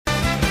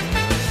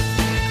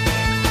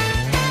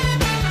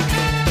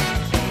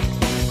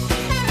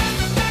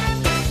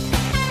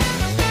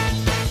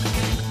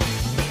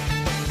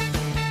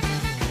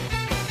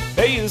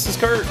Hey, this is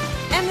Kurt.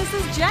 And this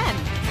is Jen.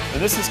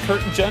 And this is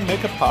Kurt and Jen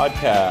Make a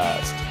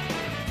Podcast.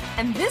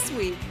 And this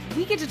week,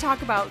 we get to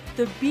talk about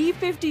the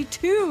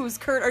B-52s.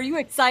 Kurt, are you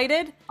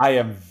excited? I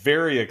am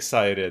very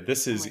excited.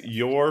 This is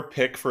your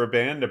pick for a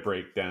band to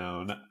break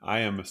down.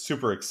 I am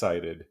super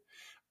excited.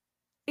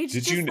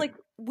 It's like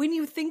when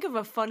you think of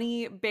a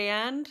funny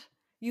band,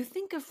 you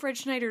think of Fred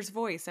Schneider's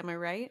voice. Am I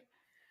right?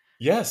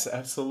 Yes,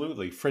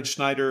 absolutely. Fred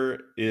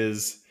Schneider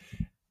has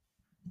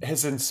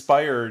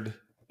inspired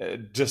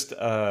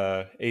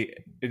they've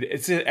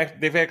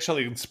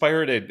actually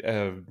inspired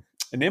an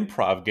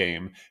improv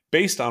game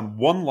based on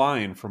one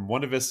line from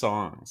one of his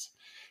songs,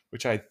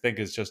 which I think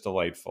is just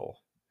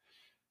delightful.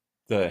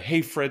 The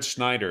Hey Fred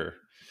Schneider,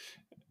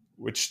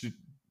 which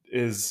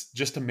is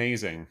just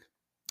amazing.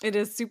 It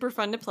is super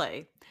fun to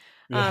play.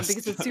 Yes.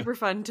 Because it's super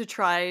fun to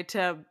try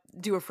to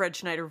do a Fred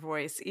Schneider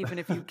voice, even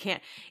if you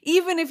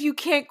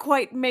can't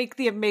quite make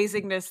the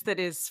amazingness that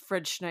is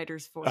Fred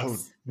Schneider's voice. Oh,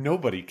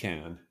 nobody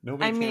can.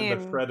 Nobody can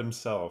but Fred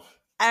himself.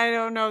 I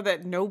don't know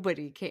that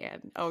nobody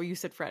can. Oh, you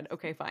said Fred.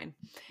 Okay, fine.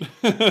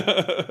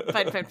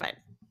 Fine.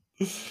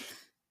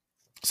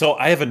 So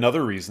I have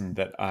another reason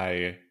that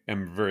I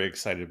am very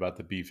excited about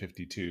the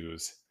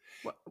B-52s.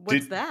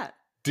 What's that?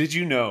 Did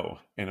you know,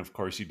 and of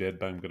course you did,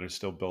 but I'm going to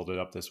still build it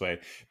up this way.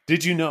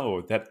 Did you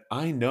know that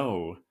I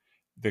know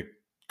the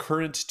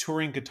current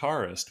touring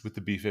guitarist with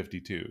the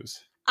B-52s?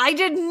 I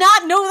did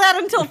not know that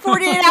until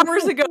 48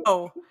 hours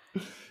ago.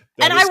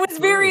 And I was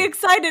very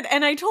excited.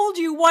 And I told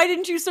you, why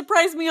didn't you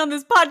surprise me on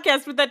this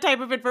podcast with that type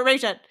of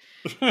information?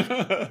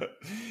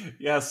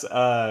 Yes.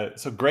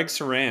 So Greg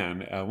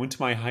Saran went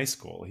to my high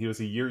school. He was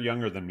a year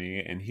younger than me,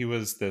 and he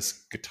was this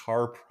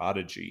guitar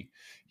prodigy.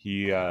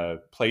 He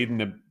played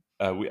in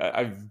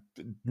I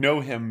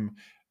know him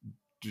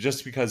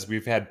just because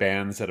we've had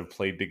bands that have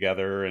played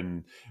together,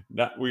 and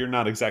we're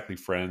not exactly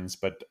friends,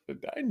 but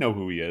I know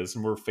who he is,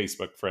 and we're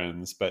Facebook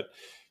friends. But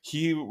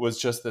he was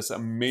just this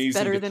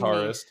amazing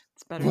guitarist.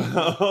 It's better than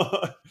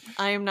me.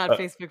 I am not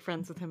Facebook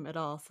friends with him at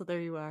all, so there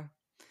you are.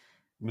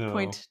 No.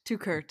 Point to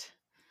Kurt.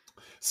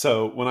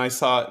 So when I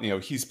saw,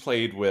 he's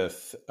played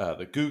with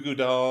the Goo Goo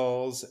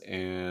Dolls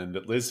and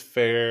Liz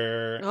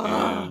Phair,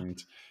 and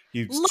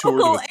he's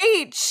toured with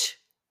H.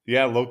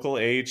 Yeah, Local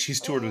H.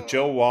 He's toured with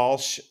Joe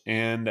Walsh,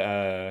 and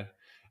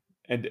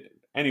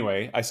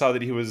anyway, I saw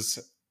that he was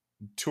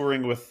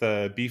touring with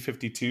the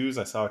B-52s.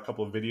 I saw a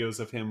couple of videos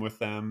of him with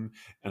them,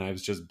 and I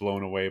was just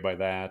blown away by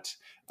that.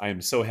 I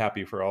am so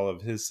happy for all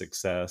of his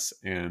success.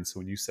 And so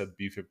when you said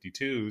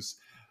B-52s,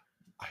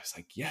 I was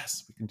like,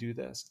 yes, we can do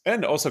this.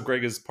 And also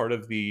Greg is part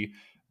of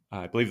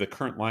I believe the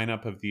current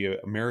lineup of the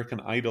American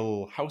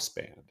Idol house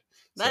band.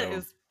 That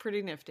is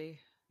pretty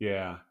nifty.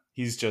 Yeah,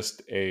 he's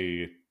just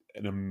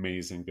an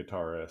amazing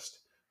guitarist.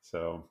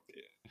 So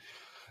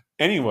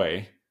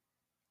anyway,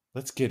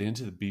 let's get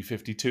into the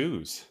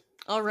B-52s.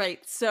 All right.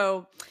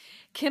 So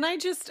you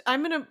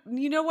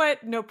know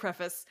what? No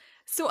preface.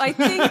 So I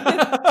think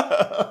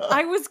that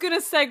I was going to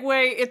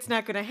segue. It's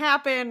not going to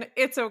happen.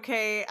 It's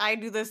okay. I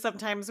do this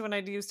sometimes when I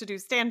used to do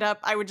stand-up.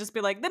 I would just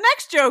be like, the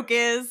next joke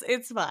is,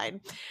 it's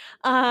fine.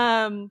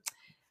 One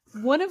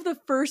of the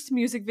first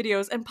music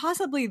videos, and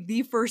possibly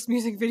the first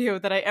music video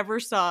that I ever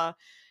saw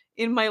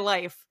in my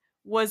life,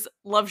 was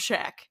Love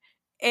Shack.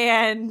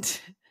 And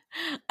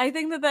I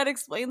think that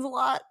explains a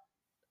lot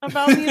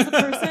about me as a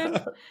person.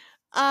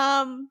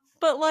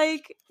 But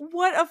like,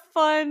 what a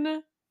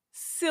fun,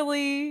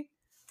 silly,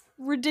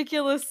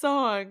 ridiculous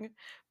song.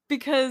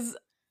 Because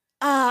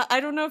I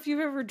don't know if you've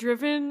ever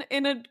driven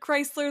in a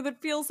Chrysler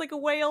that feels like a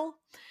whale,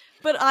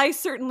 but I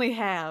certainly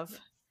have.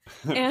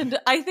 And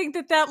I think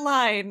that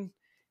line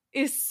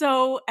is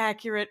so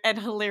accurate and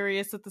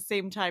hilarious at the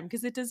same time,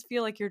 because it does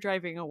feel like you're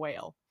driving a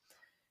whale.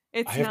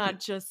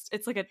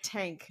 It's like a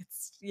tank.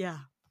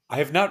 I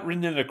have not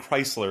ridden in a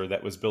Chrysler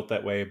that was built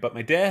that way, but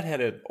my dad had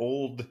an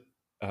old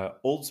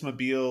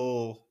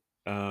Oldsmobile.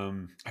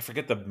 I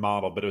forget the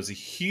model, but it was a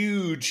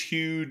huge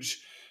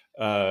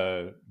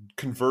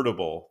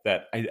convertible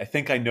that I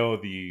think I know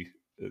I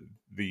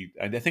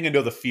think I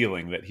know the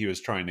feeling that he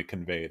was trying to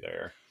convey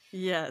there.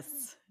 Yes.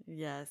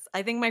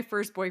 I think my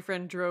first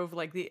boyfriend drove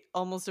like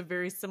almost a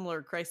very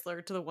similar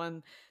Chrysler to the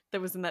one that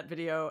was in that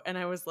video, and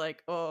I was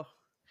like, oh.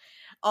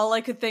 All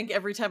I could think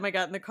every time I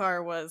got in the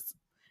car was,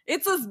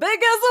 it's as big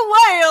as a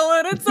whale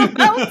and it's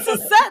about to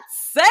set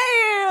sail.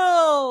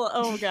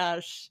 Oh,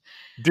 gosh.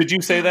 Did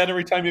you say that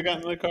every time you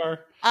got in the car?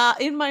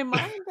 In my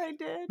mind,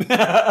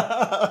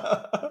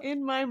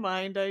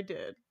 I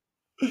did.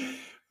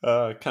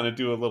 Kind of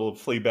do a little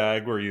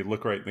Fleabag where you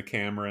look right in the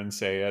camera and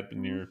say it,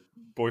 and your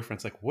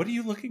boyfriend's like, what are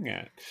you looking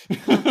at?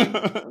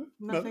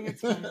 Nothing.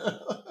 It's fine.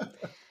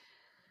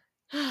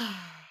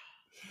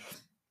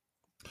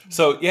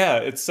 So yeah,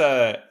 it's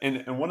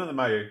and one of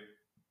my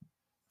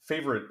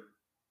favorite.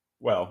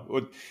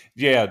 Well,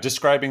 yeah,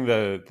 describing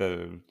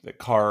the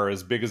car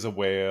as big as a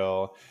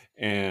whale,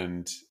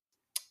 and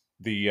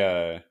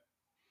and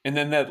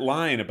then that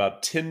line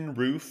about tin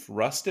roof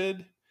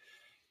rusted.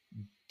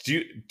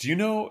 Do you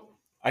know?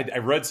 I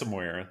read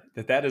somewhere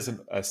that is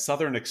a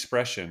Southern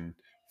expression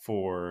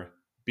for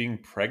being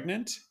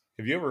pregnant.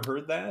 Have you ever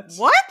heard that?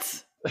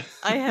 What?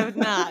 I have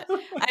not.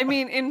 I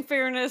mean, in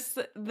fairness,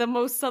 the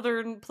most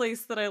southern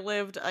place that I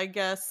lived, I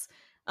guess,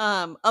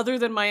 other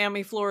than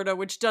Miami, Florida,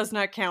 which does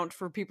not count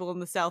for people in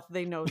the South,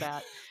 they know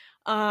that.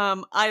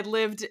 I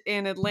lived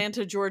in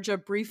Atlanta, Georgia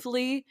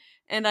briefly,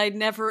 and I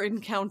never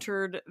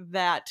encountered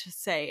that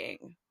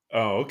saying.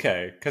 Oh,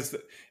 okay. Because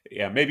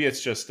yeah, maybe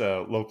it's just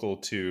local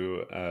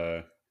to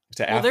Well,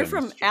 Athens. they're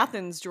from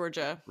Athens,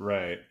 Georgia.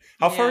 Right.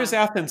 How far Yeah. is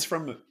Athens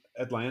from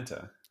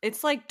Atlanta?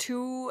 It's like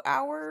 2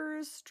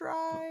 hours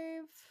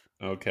drive.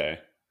 Okay.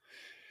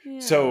 Yeah.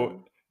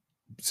 So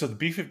the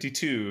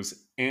B-52s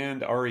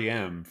and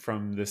REM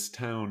from this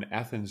town,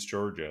 Athens,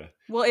 Georgia.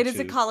 Well, it is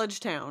a college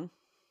town.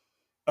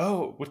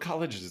 Oh, what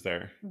college is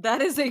there?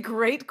 That is a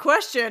great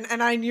question,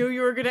 and I knew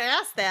you were going to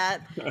ask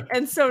that.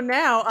 And so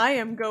now I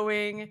am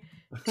going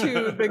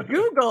to the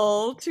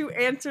Google to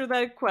answer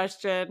that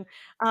question.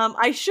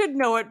 I should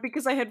know it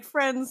because I had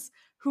friends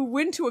who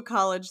went to a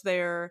college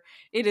there.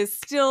 It is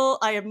still,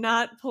 I am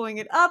not pulling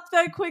it up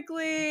that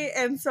quickly,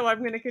 and so I'm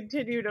going to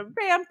continue to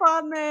vamp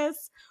on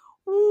this.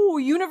 Ooh,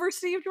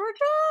 University of Georgia?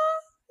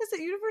 Is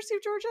it University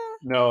of Georgia?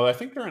 No, I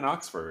think they're in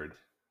Oxford.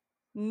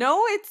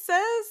 No, it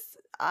says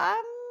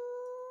Athens.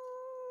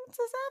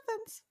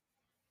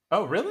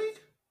 Oh, really?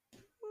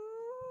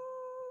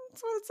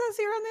 That's what it says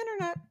here on the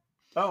internet.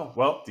 Oh,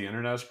 well, the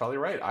internet is probably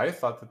right. I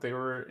thought that they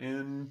were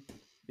in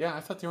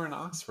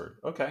Oxford.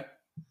 Okay.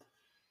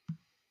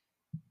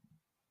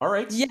 All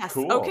right. Yes.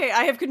 Cool. Okay,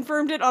 I have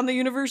confirmed it on the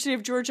University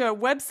of Georgia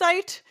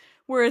website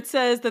where it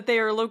says that they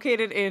are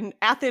located in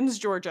Athens,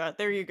 Georgia.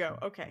 There you go.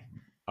 Okay.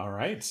 All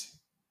right.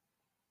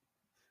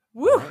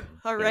 Woo.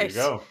 All right.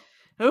 There you go.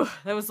 Oh,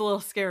 that was a little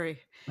scary.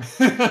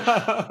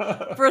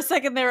 For a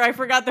second there, I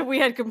forgot that we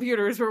had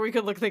computers where we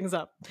could look things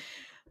up.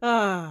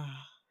 Okay.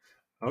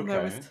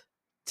 That was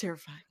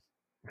terrifying.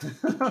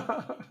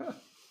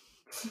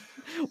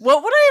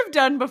 What would I have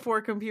done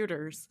before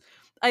computers?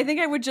 I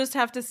think I would just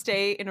have to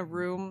stay in a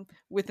room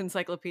with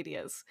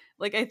encyclopedias.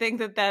 Like, I think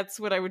that that's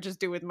what I would just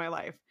do with my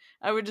life.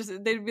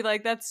 They'd be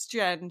like, that's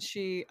Jen.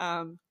 She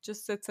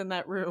just sits in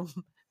that room.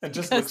 And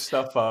just look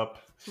stuff up.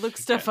 Look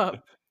stuff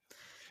up.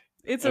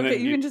 It's okay.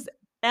 You can just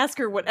ask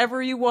her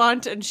whatever you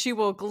want and she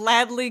will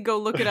gladly go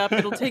look it up.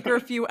 It'll take her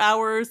a few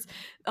hours.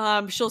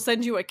 She'll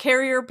send you a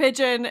carrier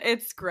pigeon.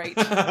 It's great.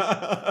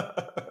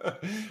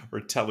 Or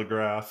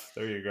telegraph.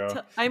 There you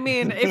go. I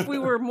mean, if we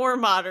were more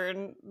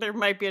modern, there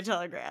might be a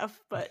telegraph.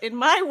 But in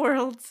my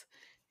world,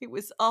 it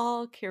was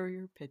all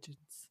carrier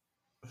pigeons.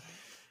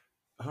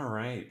 All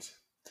right.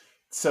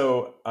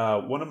 So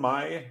one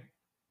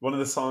of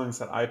the songs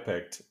that I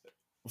picked,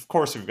 of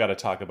course, we've got to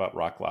talk about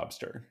Rock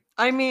Lobster.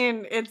 I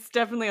mean, it's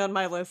definitely on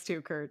my list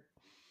too, Kurt.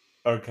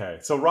 Okay.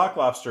 So Rock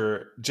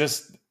Lobster,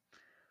 just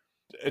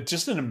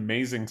an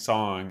amazing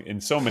song in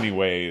so many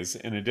ways,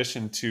 in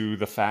addition to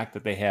the fact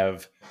that they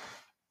have,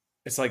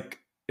 it's like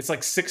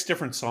 6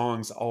 different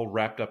songs all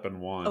wrapped up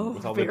in one,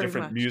 with all the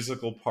different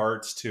musical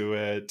parts to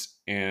it,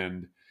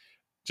 and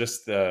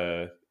just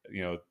the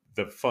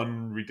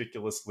fun,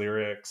 ridiculous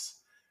lyrics.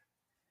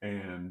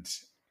 And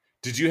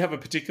did you have a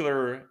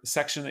particular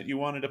section that you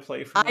wanted to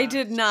play from that? I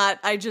did not.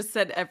 I just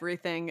said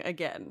everything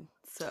again.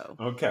 So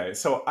okay.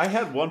 So I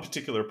had one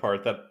particular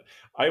part that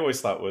I always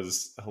thought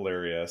was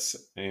hilarious,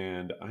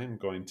 and I'm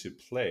going to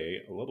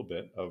play a little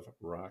bit of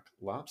Rock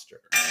Lobster.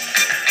 We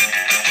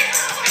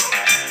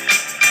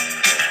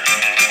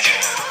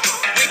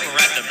were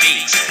at the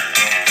beach.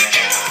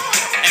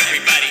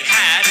 Everybody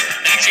had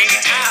matching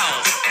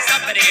towels.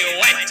 Somebody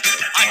went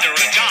under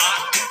a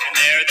dock, and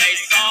there they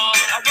saw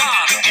a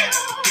rock.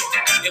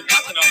 It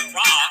wasn't a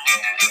rock.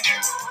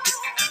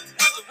 It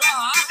was a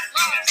rock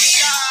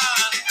lobster.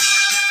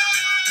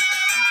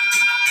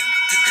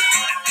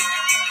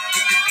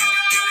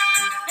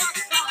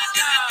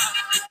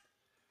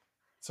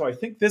 So I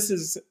think this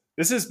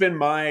has been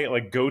my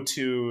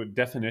go-to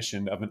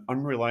definition of an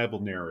unreliable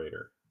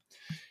narrator.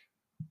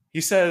 He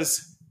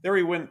says there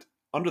he went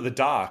under the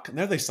dock, and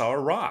there they saw a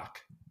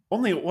rock.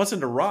 Only it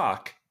wasn't a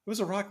rock; it was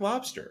a rock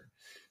lobster.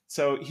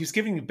 So he's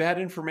giving you bad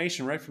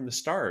information right from the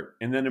start,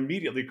 and then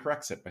immediately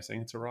corrects it by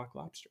saying it's a rock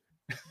lobster.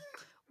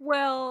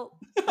 well,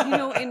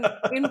 in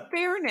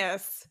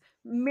fairness,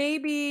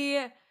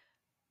 maybe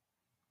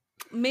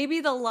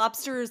the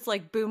lobster's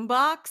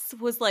boombox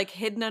was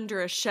hidden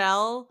under a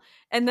shell,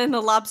 and then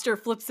the lobster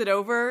flips it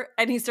over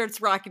and he starts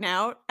rocking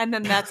out, and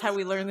then that's how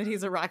we learn that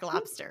he's a rock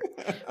lobster.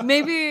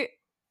 Maybe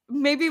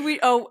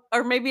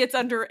or maybe it's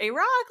under a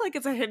rock,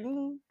 it's a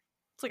hidden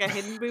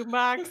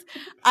boombox.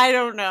 I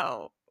don't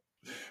know.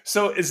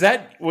 So is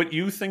that what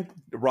you think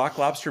rock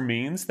lobster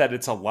means? That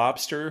it's a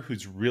lobster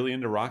who's really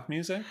into rock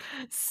music?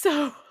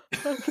 So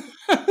okay.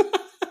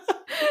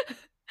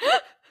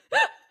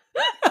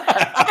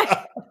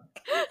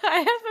 I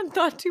haven't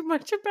thought too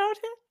much about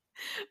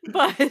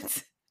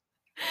it,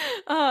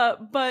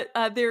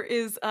 but there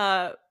is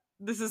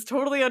this is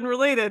totally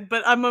unrelated,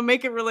 but I'm gonna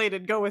make it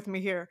related. Go with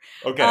me here.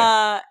 Okay.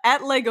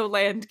 At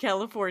Legoland,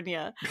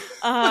 California.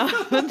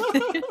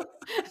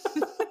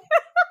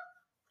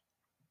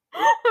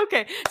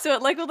 Okay, so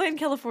at Legoland,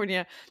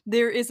 California,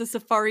 there is a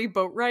safari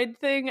boat ride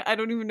thing. I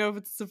don't even know if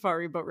it's a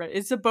safari boat ride.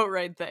 It's a boat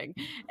ride thing.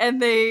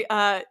 And they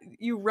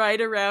you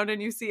ride around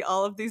and you see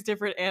all of these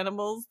different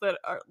animals that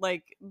are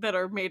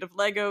made of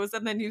Legos,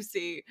 and then you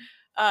see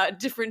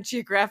different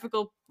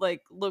geographical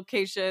like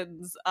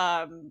locations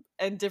and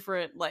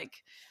different like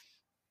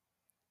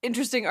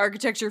interesting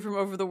architecture from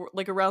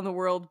around the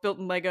world built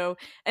in Lego.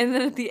 And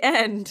then at the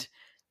end,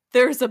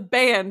 there's a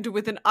band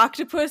with an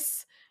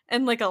octopus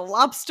and like a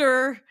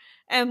lobster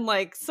and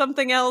like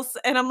something else,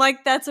 and I'm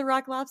like, that's a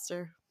rock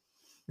lobster.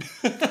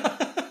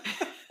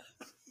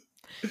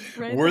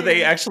 Right Were they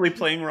there. actually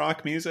playing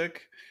rock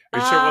music? Are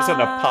you sure it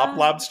wasn't a pop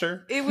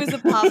lobster? It was a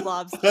pop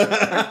lobster. It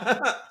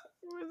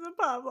was a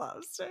pop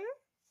lobster.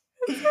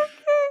 It's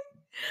okay.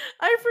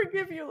 I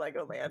forgive you,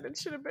 Legoland. It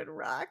should have been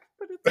rock,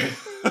 but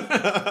it's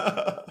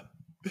okay.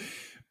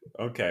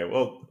 Okay,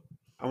 well,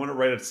 I want to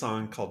write a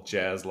song called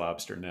Jazz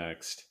Lobster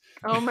next.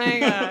 Oh my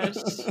gosh.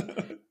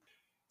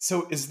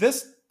 So is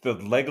this the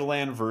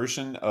Legoland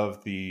version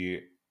of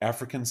the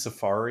African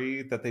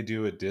safari that they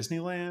do at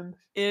Disneyland?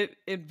 It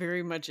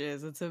very much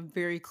is. It's a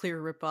very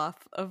clear ripoff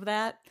of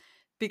that,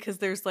 because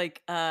there's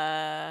like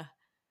I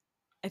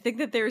think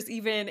that there's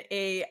even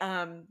a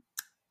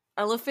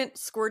elephant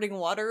squirting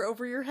water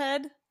over your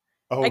head.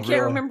 Oh, I can't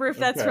really? remember if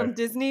that's Okay. from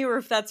Disney or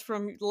if that's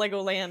from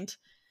Legoland.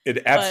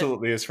 It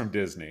absolutely is from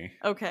Disney.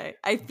 Okay.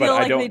 I But feel I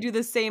like they don't- do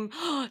the same.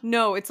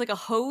 No, it's like a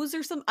hose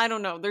or something. I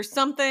don't know. There's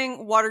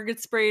something, water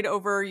gets sprayed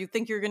over. You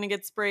think you're going to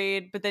get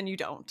sprayed, but then you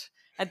don't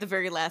at the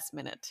very last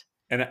minute.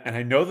 And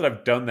I know that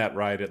I've done that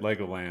ride at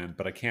Legoland,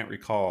 but I can't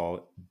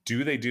recall.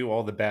 Do they do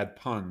all the bad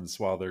puns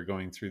while they're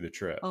going through the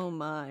trip? Oh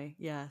my,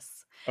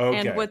 yes.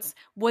 Okay. And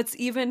what's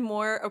even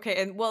more,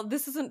 okay, and well,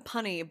 this isn't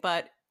punny,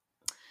 but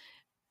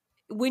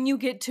when you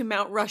get to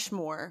Mount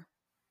Rushmore,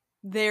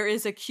 there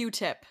is a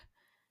Q-tip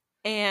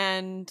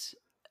and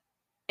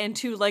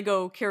two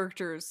Lego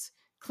characters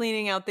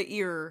cleaning out the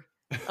ear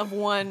of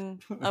one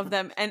of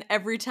them. And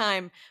every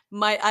time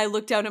I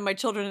look down at my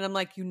children and I'm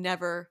like, you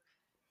never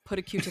put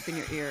a Q-tip in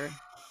your ear.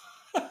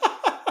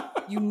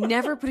 You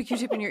never put a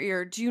Q-tip in your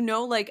ear. Do you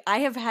know, like, I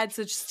have had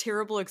such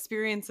terrible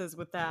experiences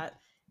with that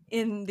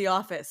in the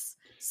office.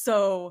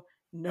 So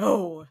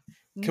no,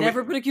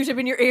 never put a Q-tip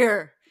in your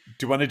ear.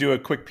 Do you want to do a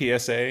quick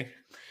PSA?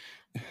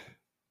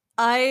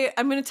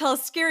 I'm going to tell a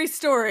scary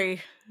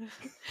story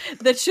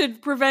that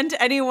should prevent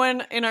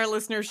anyone in our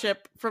listenership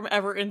from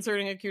ever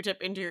inserting a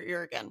Q-tip into your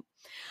ear again.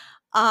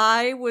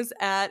 I was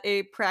at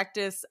a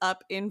practice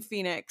up in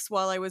Phoenix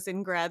while I was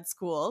in grad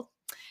school,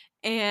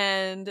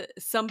 and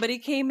somebody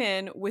came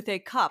in with a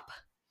cup,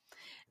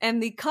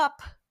 and the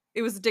cup,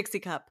 it was a Dixie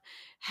cup,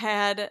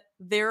 had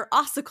their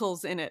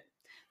ossicles in it.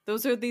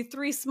 Those are the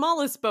 3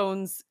 smallest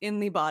bones in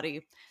the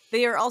body.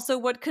 They are also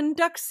what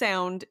conduct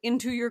sound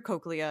into your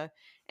cochlea,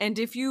 and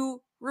if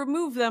you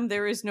remove them,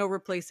 there is no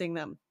replacing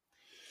them.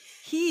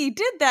 He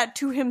did that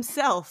to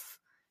himself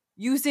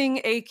using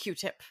a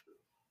Q-tip.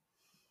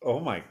 Oh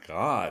my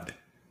God.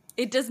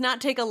 It does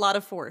not take a lot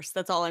of force.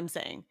 That's all I'm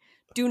saying.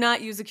 Do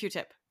not use a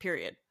Q-tip,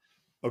 period.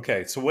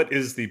 Okay, so what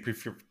is the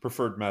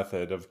preferred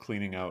method of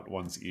cleaning out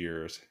one's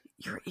ears?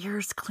 Your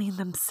ears clean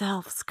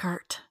themselves,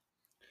 Kurt.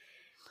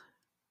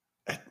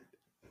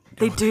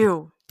 They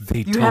do. They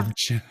You don't. have-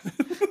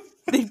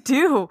 They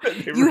do.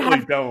 They You really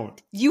have-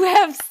 don't. You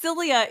have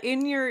cilia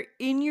in your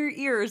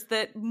ears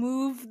that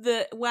move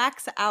the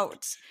wax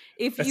out.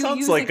 If It you sounds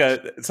use like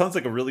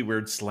a really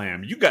weird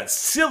slam. You got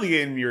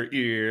cilia in your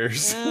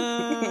ears.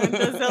 It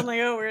does sound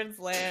like a weird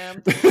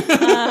slam.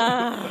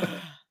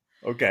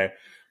 Okay.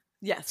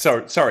 Yes.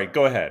 So sorry.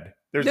 Go ahead.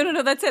 There's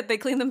No, that's it. They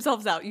clean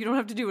themselves out. You don't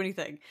have to do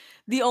anything.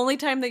 The only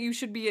time that you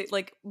should be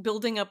like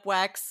building up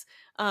wax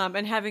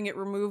and having it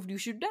removed, you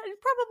should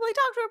probably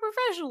talk to a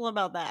professional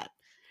about that.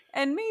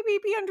 And maybe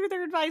be under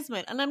their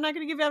advisement. And I'm not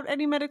going to give out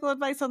any medical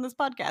advice on this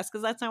podcast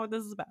because that's not what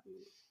this is about.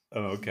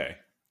 Oh, okay.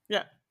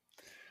 Yeah.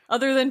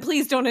 Other than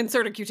please don't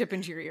insert a Q-tip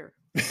into your ear.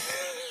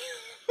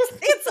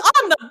 It's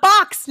on the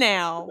box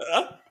now.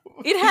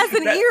 It has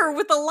an ear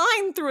with a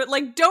line through it.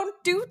 Like, don't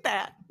do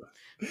that.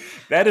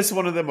 That is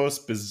one of the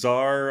most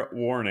bizarre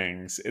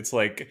warnings. It's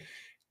like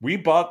we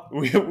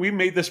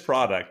made this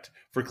product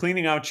for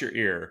cleaning out your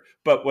ear,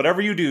 but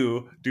whatever you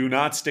do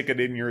not stick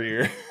it in your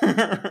ear.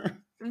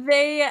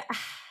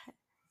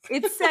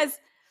 It says,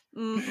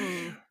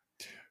 mm-mm.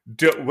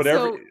 Whatever.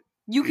 So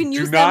you can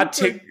use do not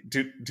them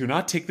for- do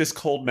not take this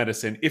cold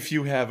medicine if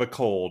you have a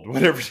cold.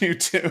 Whatever you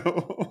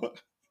do.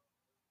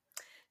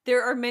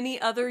 There are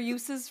many other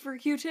uses for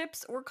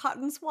Q-tips or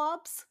cotton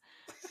swabs.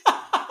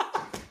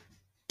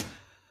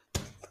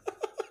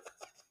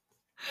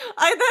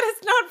 That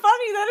is not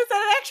funny. That is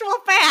an actual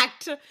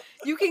fact.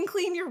 You can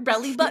clean your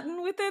belly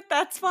button with it.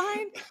 That's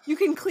fine. You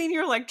can clean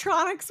your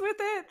electronics with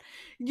it.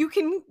 You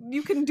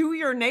can do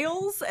your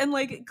nails and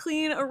like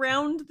clean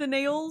around the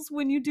nails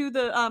when you do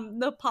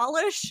the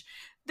polish.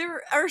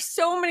 There are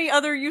so many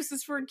other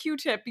uses for a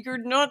Q-tip. You're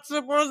not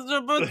supposed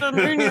to put them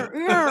in your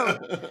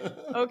ear.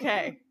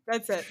 Okay,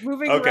 that's it.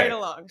 Moving Okay. right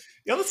along.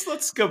 Yeah,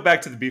 let's go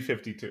back to the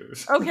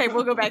B-52s. Okay,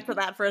 we'll go back to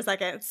that for a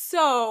second.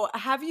 So,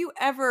 have you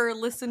ever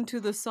listened to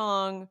the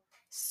song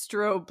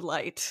Strobe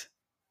Light?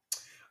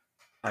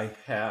 I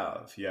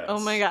have, yes. Oh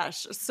my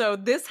gosh. So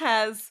this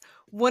has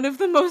one of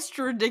the most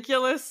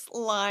ridiculous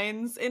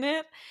lines in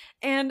it.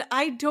 And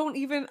I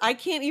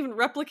can't even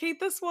replicate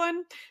this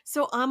one.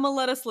 So I'm gonna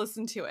let us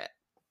listen to it.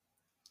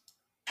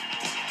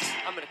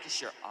 I'm gonna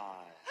kiss your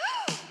eye.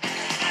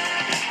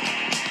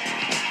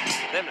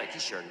 Then I'm gonna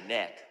kiss your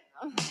neck.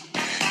 Then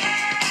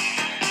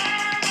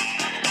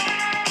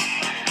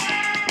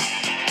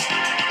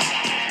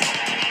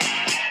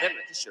I'm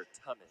gonna kiss your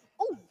tummy.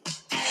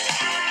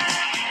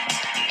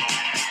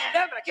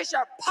 Then I'm gonna kiss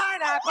your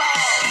pineapple.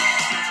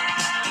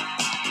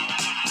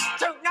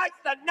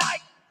 Tonight's the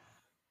night.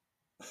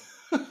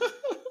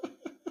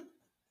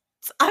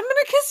 I'm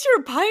gonna kiss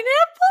your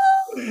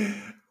pineapple?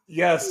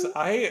 Yes,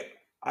 I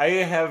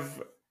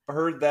have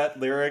heard that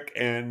lyric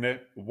and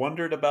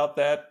wondered about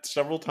that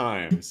several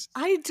times.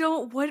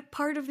 What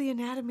part of the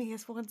anatomy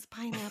is one's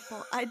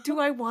pineapple? Do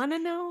I wanna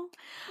know?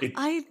 It,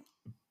 I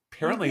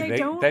apparently maybe I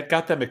don't. that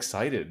got them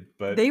excited,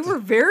 but They were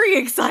very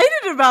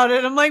excited about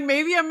it. I'm like,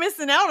 maybe I'm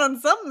missing out on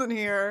something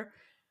here.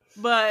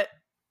 But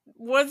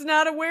was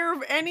not aware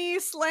of any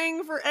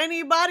slang for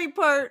any body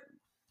part.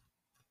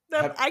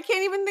 I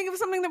can't even think of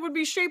something that would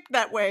be shaped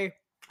that way.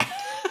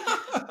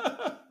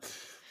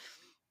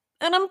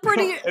 And I'm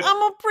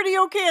pretty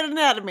okay at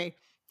anatomy.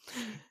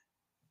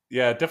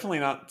 Yeah, definitely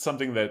not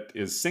something that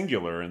is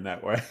singular in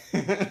that way.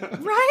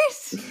 Right?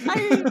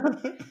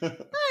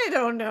 I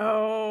don't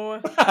know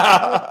what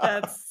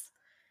that's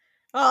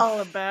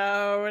all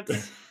about.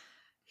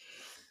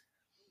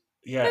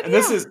 Yeah, But and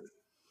this is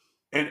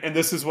and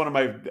this is one of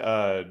my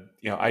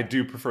I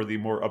do prefer the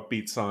more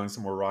upbeat songs,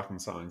 the more rocking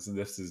songs, and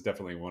this is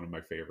definitely one of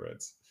my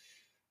favorites.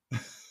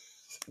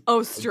 Oh,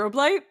 Strobe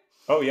Light?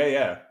 Oh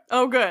yeah.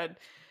 Oh, good.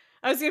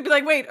 I was gonna be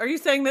like, wait, are you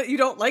saying that you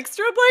don't like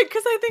Strobe Light?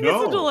 Because I think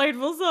it's a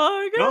delightful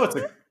song.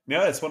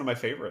 No, it's one of my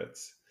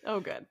favorites. Oh,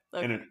 good.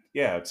 Okay.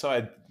 And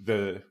so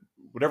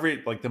whatever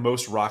like the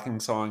most rocking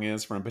song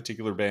is from a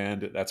particular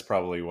band, that's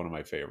probably one of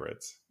my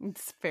favorites.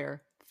 It's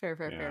fair.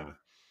 Yeah.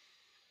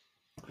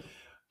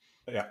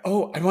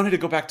 Oh, I wanted to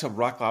go back to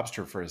Rock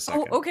Lobster for a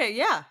second. Oh, okay,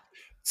 yeah.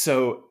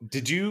 So,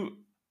 did you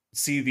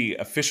see the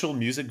official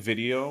music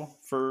video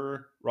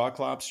for Rock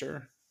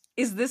Lobster?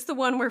 Is this the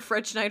one where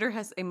Fred Schneider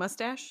has a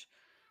mustache?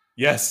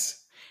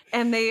 Yes.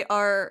 And they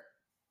are...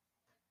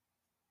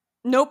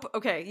 Nope.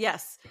 Okay,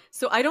 yes.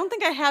 So I don't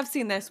think I have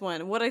seen this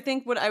one. What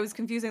I was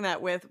confusing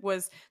that with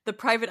was the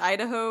Private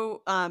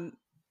Idaho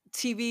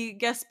TV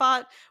guest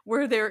spot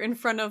where they're in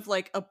front of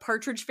like a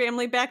Partridge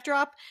Family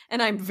backdrop,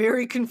 and I'm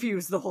very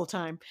confused the whole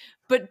time.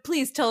 But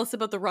please tell us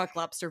about the Rock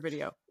Lobster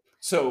video.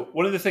 So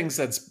one of the things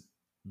that's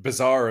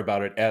bizarre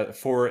about it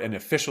for an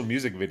official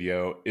music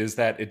video is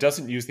that it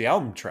doesn't use the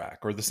album track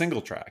or the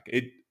single track.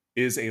 It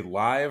is a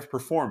live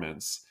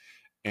performance,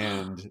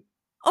 and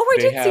oh,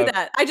 I did see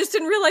that. I just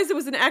didn't realize it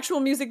was an actual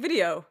music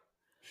video.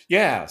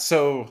 Yeah,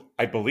 so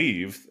I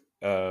believe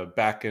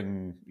back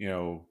in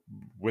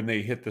when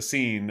they hit the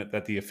scene,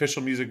 that the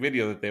official music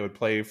video that they would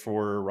play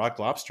for Rock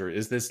Lobster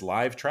is this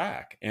live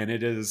track, and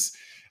it is,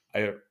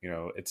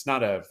 it's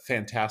not a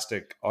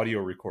fantastic audio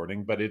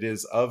recording, but it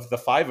is of the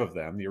five of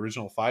them, the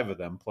original five of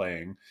them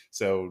playing.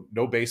 So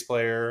no bass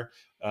player,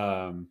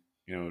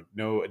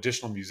 no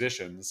additional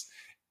musicians,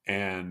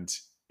 and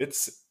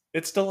it's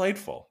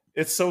delightful.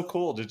 It's so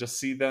cool to just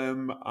see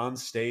them on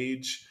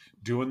stage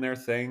doing their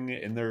thing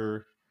in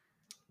their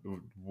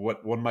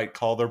what one might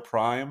call their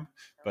prime,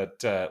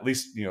 but at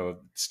least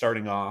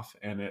starting off,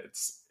 and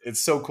it's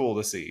so cool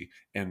to see.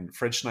 And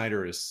Fred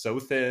Schneider is so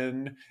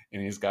thin,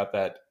 and he's got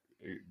that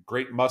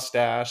great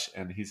mustache,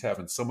 and he's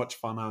having so much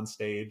fun on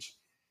stage.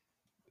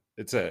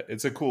 It's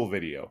a cool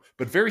video,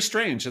 but very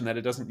strange in that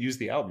it doesn't use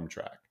the album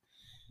track.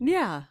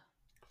 Yeah.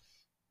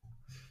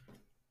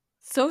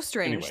 So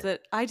strange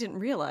that I didn't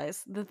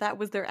realize that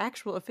was their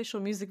actual official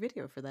music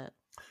video for that.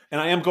 And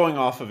I am going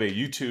off of a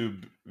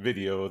YouTube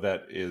video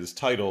that is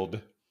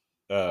titled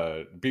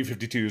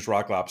B-52's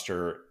Rock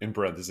Lobster in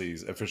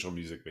parentheses official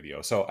music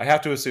video. So I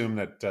have to assume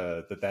that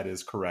that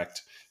is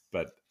correct,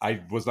 but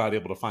I was not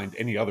able to find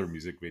any other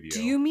music video.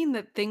 Do you mean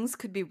that things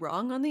could be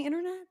wrong on the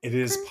internet? It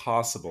is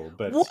possible,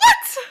 but what?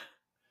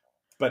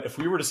 But if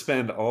we were to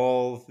spend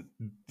all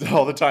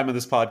the time in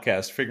this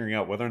podcast figuring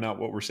out whether or not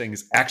what we're saying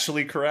is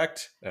actually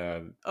correct,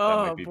 that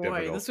might be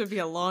difficult. This would be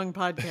a long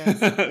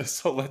podcast.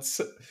 So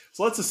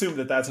let's assume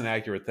that that's an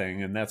accurate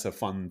thing, and that's a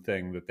fun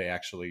thing that they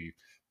actually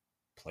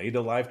played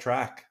a live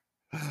track,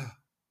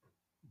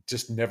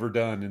 just never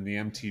done in the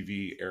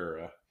MTV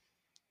era.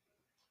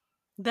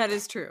 That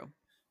is true.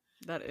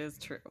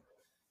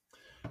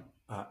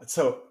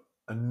 So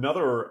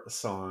another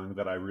song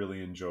that I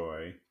really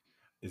enjoy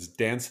is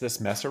Dance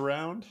This Mess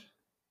Around.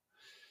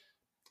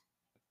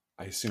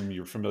 I assume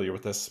you're familiar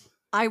with this.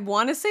 I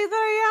want to say that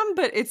I am,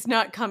 but it's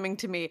not coming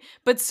to me.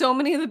 But so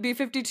many of the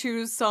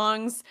B-52s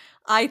songs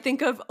I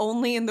think of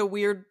only in the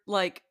weird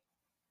like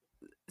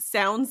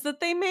sounds that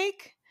they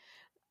make.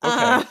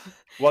 Okay.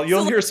 Well,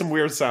 you'll so hear some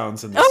weird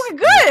sounds in this. oh, in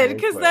this good, really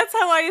because quick. that's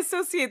how I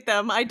associate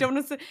them. I don't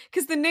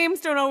because the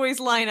names don't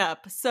always line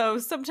up. So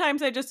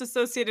sometimes I just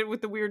associate it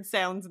with the weird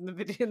sounds in the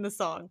video in the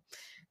song.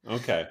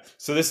 Okay.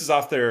 So this is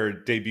off their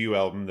debut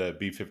album, the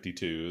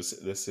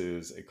B-52s. This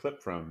is a clip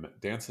from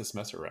Dance This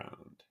Mess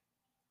Around.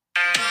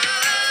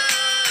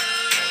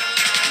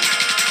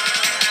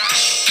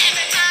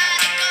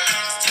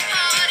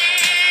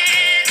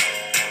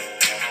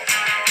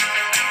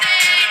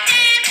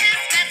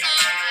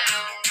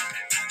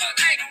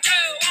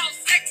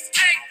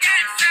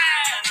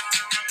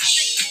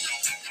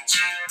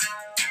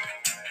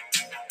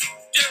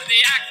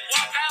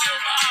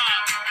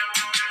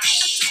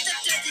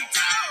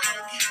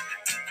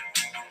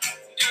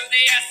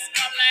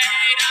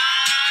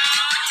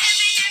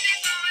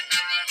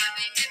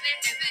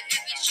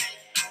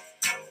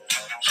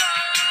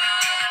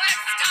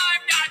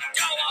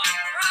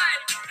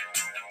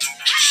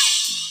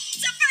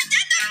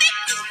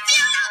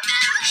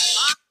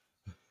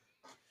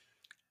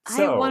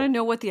 I want to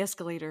know what the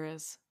escalator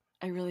is.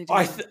 I really do.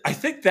 I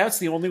think that's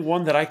the only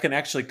one that I can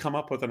actually come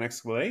up with an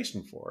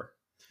explanation for.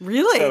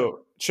 Really? So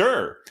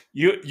sure,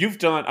 you've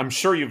done. I'm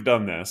sure you've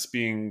done this,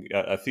 being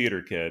a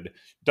theater kid.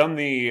 Done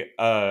the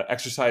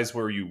exercise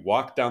where you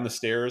walk down the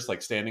stairs,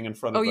 like standing in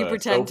front of you a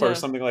pretend sofa or to-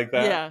 something like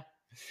that. Yeah.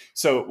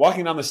 So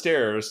walking down the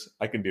stairs,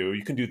 I can do.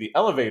 You can do the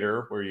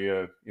elevator where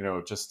you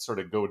just sort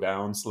of go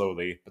down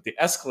slowly, but the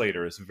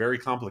escalator is very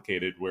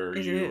complicated, where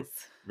It you is.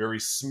 very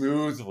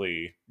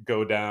smoothly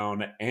go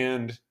down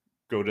and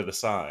go to the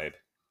side.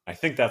 I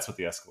think that's what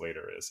the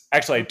escalator is.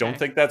 Actually, I don't Okay.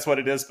 think that's what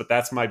it is, but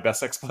that's my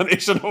best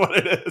explanation of what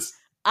it is.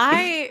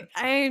 I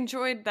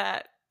enjoyed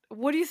that.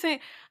 What do you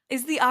think?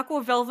 Is the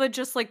Aqua Velva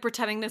just like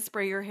pretending to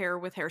spray your hair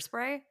with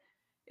hairspray?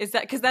 Is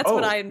that because that's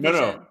what I envision?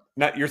 No.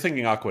 Not, you're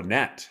thinking Aqua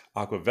Net.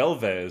 Aqua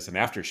Velva is an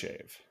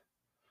aftershave.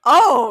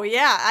 Oh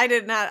yeah, I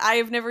did not. I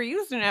have never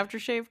used an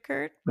aftershave,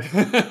 Kurt.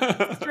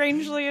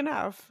 Strangely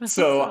enough.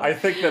 So I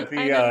think that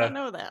I did not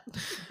know that.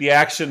 the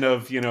action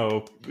of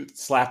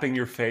slapping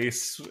your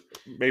face,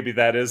 maybe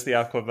that is the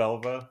Aqua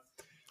Velva.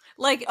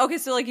 Like, okay,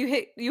 so like you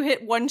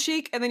hit one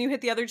cheek and then you hit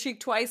the other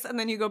cheek twice and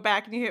then you go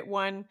back and you hit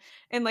one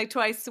and like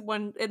twice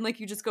one and like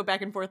you just go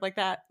back and forth like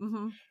that.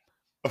 Mm-hmm.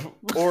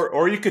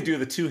 Or you could do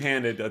the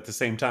two-handed at the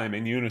same time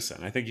in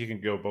unison. I think you can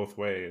go both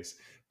ways.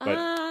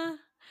 But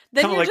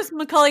then kinda you're just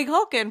Macaulay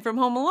Culkin from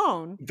Home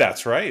Alone.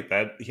 that's right.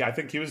 I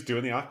think he was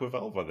doing the Aqua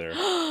Velva there.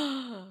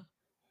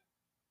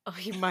 Oh,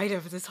 he might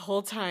have this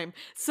whole time.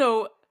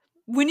 So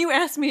when you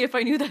asked me if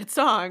I knew that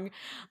song,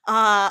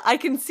 I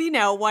can see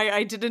now why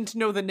I didn't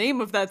know the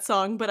name of that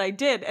song, but I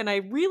did. And I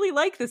really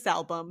like this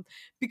album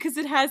because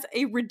it has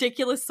a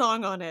ridiculous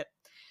song on it.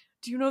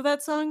 Do you know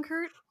that song,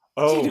 Kurt?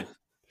 Oh,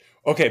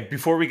 okay.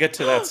 Before we get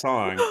to that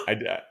song,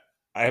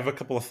 I have a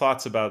couple of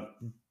thoughts about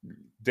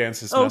Dance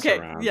This Mess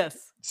Around.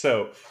 Yes.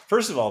 So,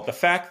 first of all, the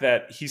fact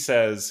that he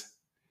says,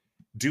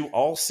 do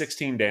all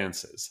 16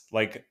 dances.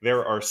 Like,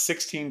 there are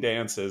 16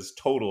 dances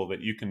total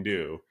that you can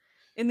do.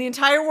 In the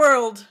entire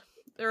world,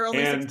 there are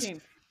only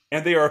 16.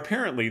 And they are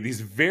apparently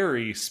these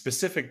very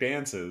specific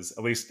dances,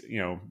 at least,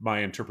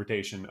 my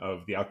interpretation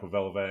of the Aqua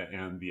Velva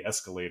and the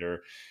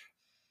escalator.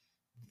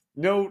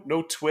 No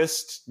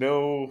twist,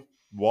 no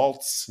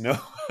waltz, no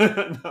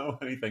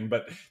anything,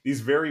 but these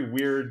very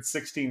weird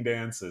 16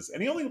 dances.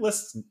 And he only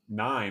lists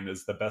 9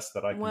 as the best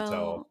that I can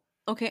tell.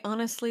 Okay,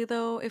 honestly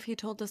though, if he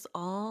told us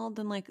all,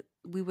 then like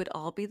we would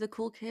all be the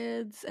cool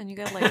kids and you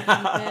gotta like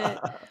keep it,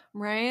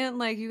 right?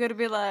 Like you gotta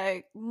be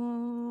like,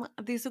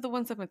 these are the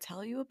ones I'm gonna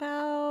tell you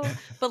about.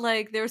 But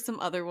like there's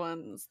some other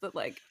ones that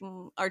like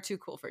are too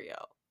cool for you.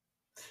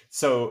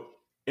 So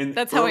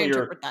that's how I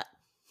interpret that.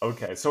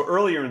 Okay, so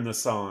earlier in the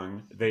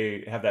song,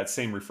 they have that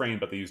same refrain,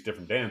 but they use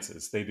different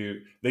dances. They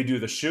do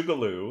the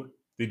Shugaloo,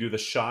 they do the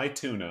Shy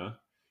Tuna,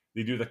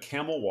 they do the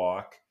Camel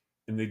Walk,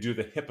 and they do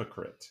the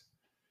Hypocrite.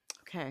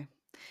 Okay.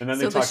 And then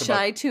so the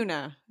Shy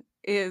Tuna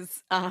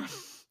is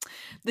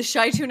the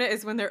Shy Tuna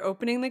is when they're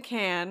opening the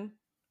can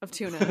of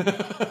tuna,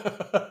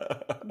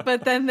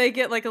 but then they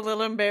get like a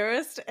little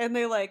embarrassed and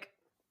they like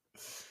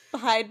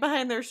hide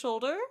behind their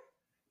shoulder,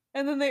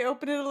 and then they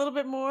open it a little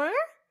bit more.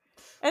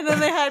 And then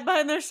they hide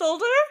behind their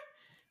shoulder.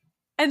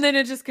 And then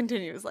it just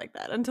continues like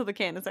that until the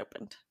can is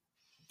opened.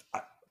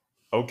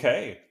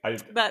 Okay.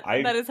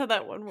 That is how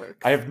that one works.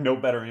 I have no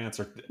better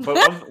answer. But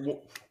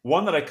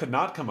one that I could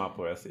not come up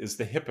with is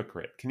the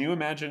Hypocrite. Can you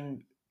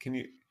imagine,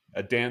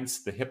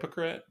 dance the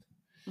Hypocrite?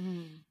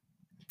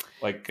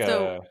 Like,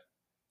 so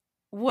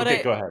go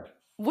ahead.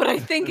 What I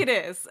think it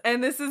is,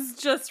 and this is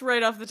just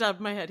right off the top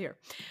of my head here,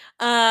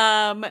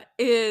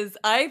 is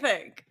I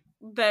think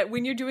that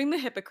when you're doing the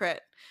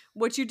Hypocrite,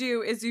 what you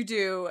do is you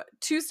do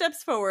 2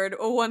 steps forward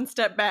or 1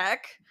 step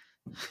back.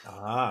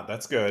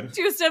 That's good.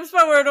 2 steps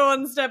forward or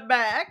 1 step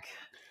back.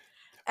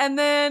 And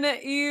then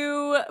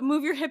you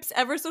move your hips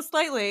ever so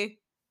slightly.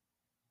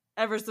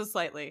 And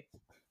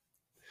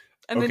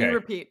then you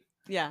repeat.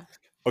 Yeah.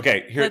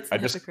 Okay, here That's the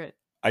hypocrite.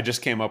 I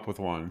just came up with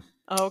one.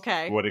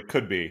 Okay. What it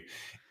could be.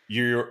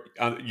 You're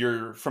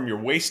from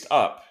your waist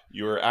up.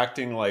 You're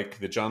acting like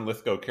the John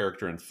Lithgow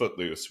character in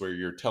Footloose, where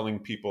you're telling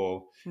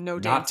people No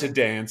not to dancing.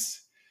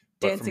 dance,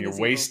 but from Dancing your is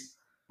waist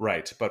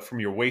right, but from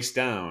your waist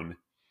down,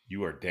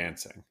 you are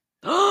dancing.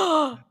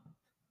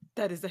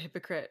 That is the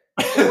hypocrite.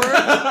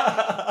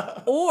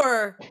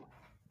 Or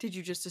did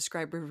you just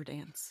describe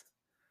Riverdance?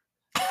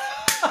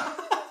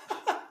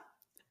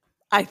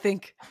 I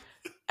think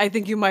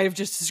you might have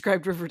just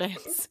described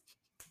Riverdance.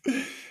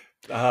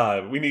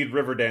 We need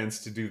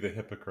Riverdance to do the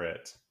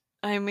hypocrite.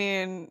 I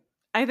mean,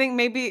 I think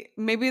maybe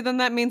then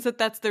that means that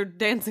that's their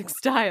dancing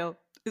style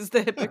is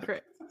the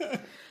hypocrite.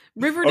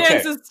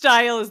 Riverdance's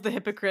style is the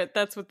hypocrite.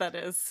 That's what that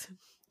is.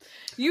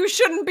 You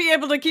shouldn't be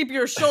able to keep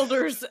your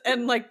shoulders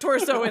and like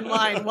torso in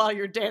line while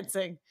you're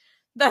dancing.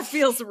 That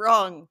feels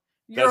wrong.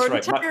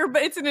 That's right.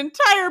 It's an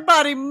entire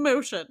body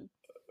motion.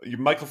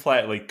 Michael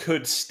Flatley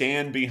could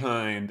stand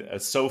behind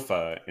a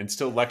sofa and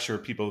still lecture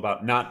people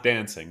about not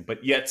dancing,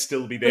 but yet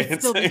still be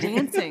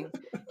dancing.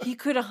 He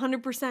could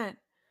 100%.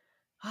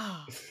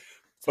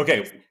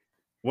 Okay,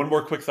 one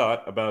more quick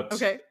thought about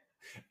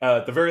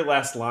the very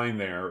last line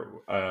there,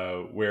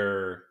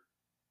 where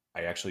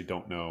I actually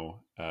don't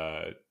know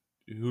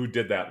who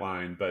did that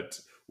line, but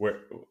where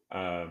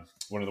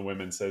one of the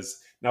women says,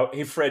 "Now,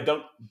 hey Fred,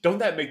 don't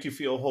that make you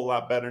feel a whole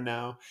lot better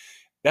now?"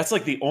 That's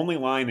like the only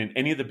line in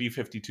any of the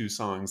B-52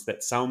 songs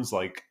that sounds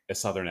like a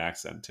Southern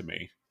accent to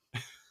me.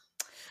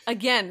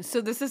 Again,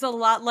 so this is a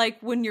lot like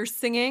when you're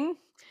singing,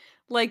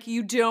 like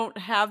you don't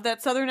have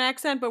that Southern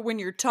accent, but when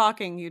you're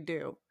talking, you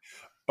do.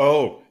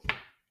 Oh,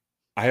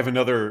 I have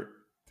another.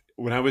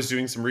 When I was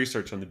doing some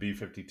research on the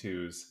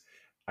B-52s,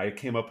 I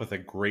came up with a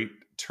great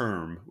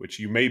term, which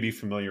you may be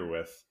familiar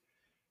with.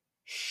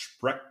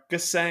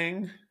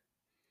 Sprechgesang.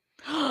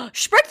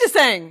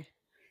 Sprechgesang!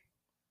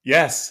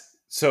 Yes.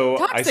 So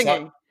Talk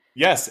singing.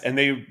 Yes, and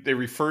they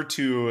refer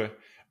to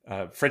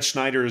Fred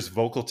Schneider's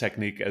vocal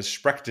technique as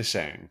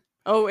Sprechgesang.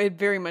 Oh, it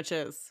very much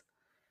is.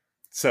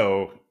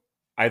 So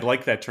I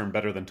like that term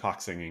better than talk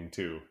singing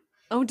too.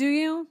 Oh, do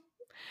you?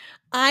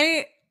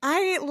 I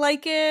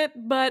like it,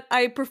 but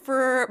I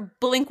prefer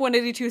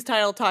Blink-182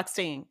 style talk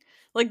singing.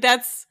 Like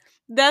that's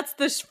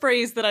the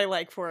phrase that I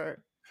like for it.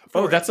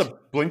 Oh, that's a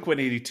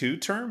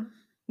Blink-182 term?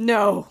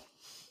 No.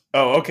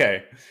 Oh,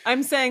 okay.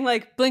 I'm saying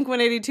like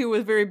Blink-182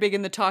 was very big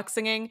in the talk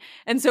singing.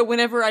 And so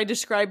whenever I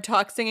describe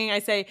talk singing, I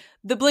say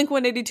the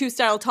Blink-182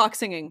 style talk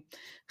singing.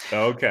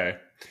 Okay.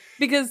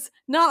 Because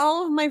not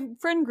all of my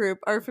friend group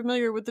are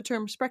familiar with the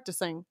term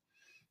Sprechgesang.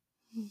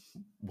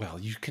 Well,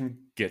 you can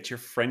get your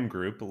friend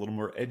group a little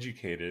more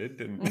educated.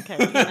 Okay,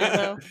 can I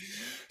though?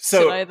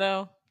 So, should I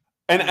though?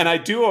 And I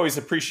do always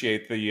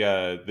appreciate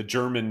the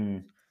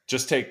German,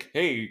 just take,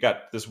 hey, you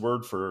got this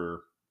word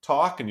for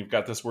talk and you've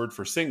got this word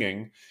for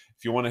singing.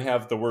 If you want to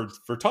have the word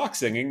for talk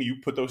singing, you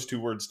put those two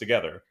words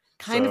together.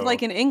 Kind of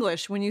like in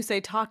English when you say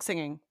talk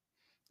singing.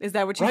 Is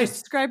that what you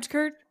just described,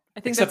 Kurt? I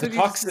think that's what you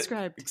just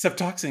described. Except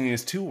talk singing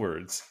is two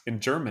words. In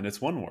German,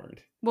 it's one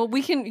word. Well,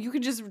 you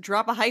could just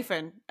drop a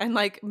hyphen and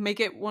like make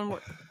it one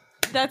word.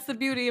 That's the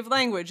beauty of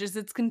language, is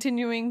it's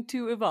continuing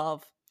to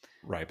evolve.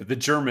 Right, but the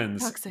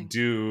Germans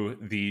do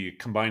the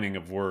combining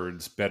of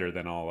words better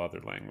than all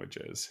other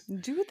languages.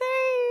 Do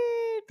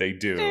they? They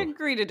do. I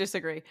agree to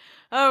disagree.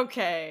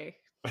 Okay.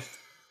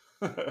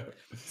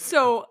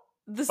 So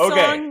the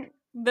song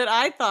that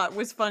I thought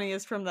was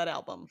funniest from that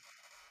album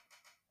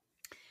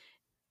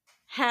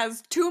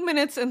has 2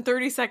 minutes and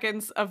 30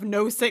 seconds of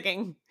no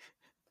singing.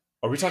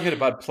 Are we talking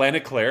about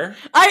Planet Claire?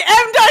 I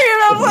am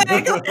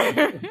talking about Planet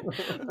Claire.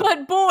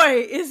 But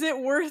boy, is it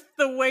worth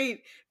the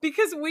wait.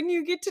 Because when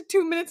you get to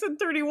 2 minutes and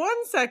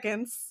 31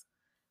 seconds,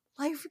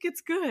 life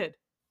gets good.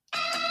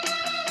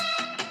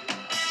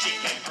 She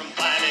came from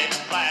Planet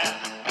Claire.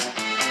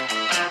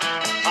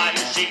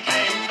 She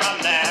came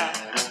from there.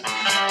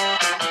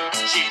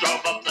 She drove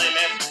a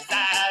Plymouth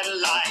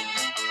Satellite,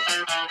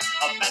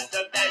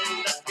 faster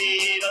than the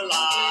speed of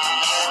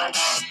light.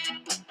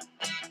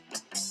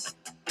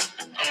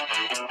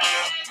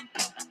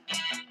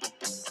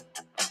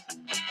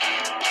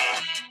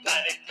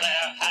 Planet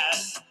Claire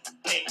has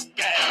pink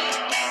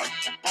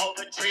hair. All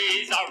the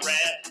trees are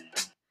red.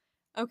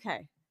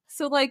 Okay,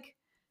 so like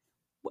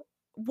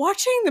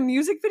watching the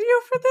music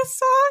video for this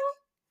song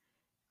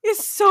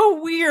is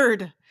so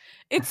weird.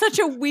 It's such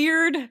a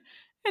weird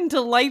and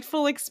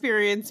delightful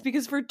experience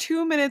because for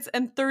 2 minutes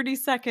and 30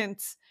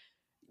 seconds,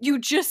 you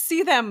just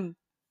see them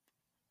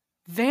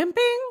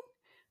vamping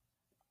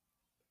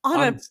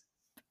on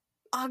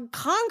a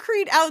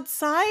concrete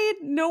outside,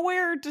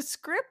 nowhere to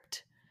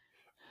script.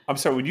 I'm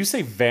sorry, when you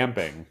say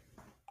vamping,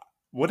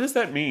 what does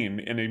that mean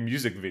in a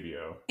music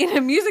video?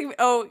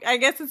 I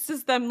guess it's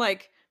just them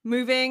like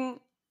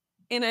moving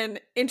in an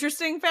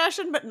interesting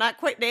fashion, but not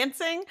quite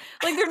dancing.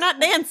 Like they're not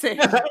dancing.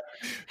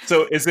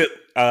 So is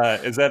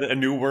that a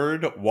new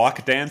word?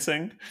 Walk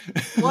dancing?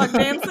 Walk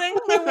dancing?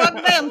 They're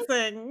walk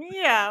dancing.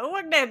 Yeah,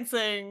 walk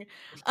dancing.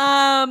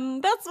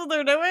 That's what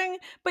they're doing.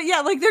 But yeah,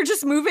 like they're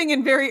just moving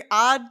in very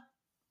odd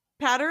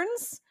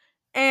patterns.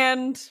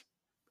 and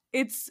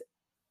it's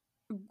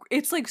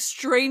like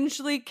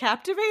strangely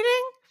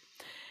captivating.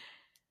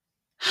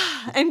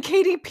 And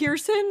Katie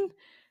Pearson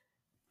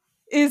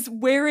is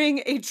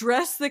wearing a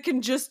dress that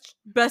can just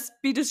best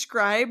be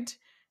described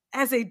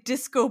as a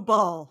disco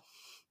ball.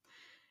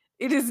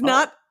 It is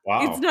not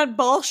Wow. it's not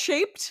ball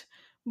shaped,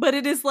 but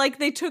it is like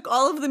they took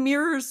all of the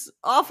mirrors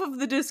off of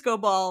the disco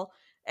ball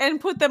and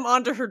put them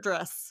onto her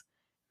dress.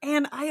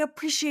 And I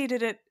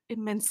appreciated it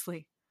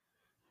immensely.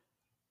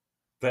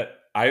 That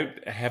I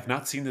have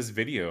not seen this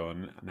video,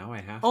 and now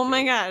I have Oh to.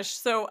 my gosh.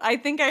 So I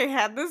think I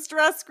had this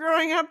dress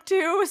growing up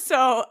too.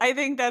 So I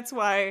think that's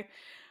why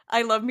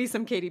I love me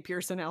some Katie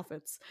Pearson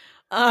outfits.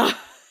 I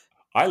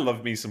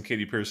love me some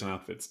Katie Pearson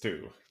outfits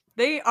too.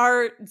 They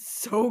are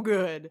so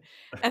good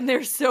and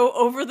they're so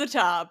over the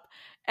top.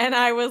 And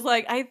I was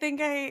like, I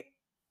think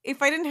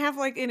if I didn't have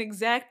like an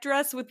exact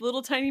dress with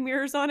little tiny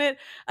mirrors on it,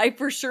 I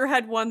for sure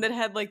had one that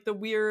had like the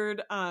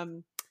weird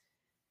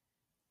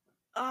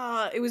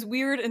it was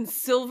weird and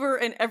silver,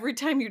 and every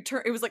time you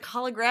turn it was like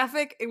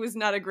holographic. It was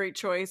not a great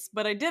choice,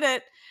 but I did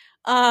it.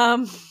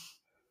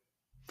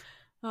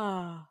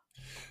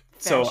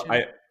 So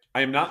Fashion.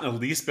 I am not in the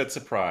least bit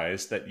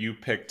surprised that you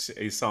picked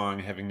a song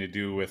having to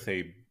do with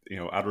a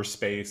outer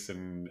space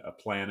and a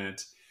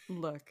planet.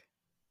 Look,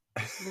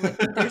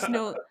 there's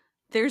no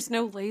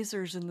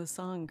lasers in the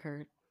song,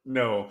 Kurt.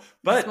 No, I just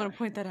but want to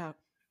point that out.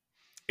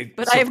 it-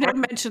 But so I have not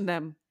correct- mentioned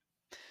them.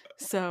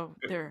 So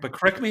there. But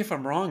correct me if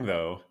I'm wrong,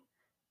 though.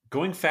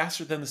 Going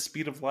faster than the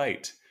speed of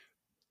light.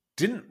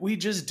 Didn't we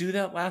just do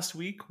that last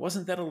week?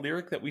 Wasn't that a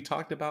lyric that we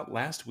talked about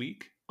last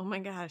week? Oh my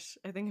gosh,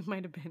 I think it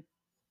might have been.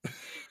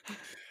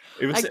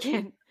 It was.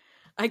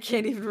 I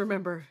can't even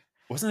remember.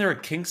 Wasn't there a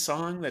King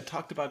song that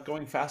talked about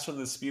going faster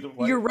than the speed of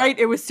light? You're right.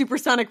 It was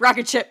Supersonic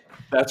Rocket Ship.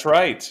 That's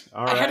right.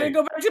 All right. I had to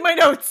go back to my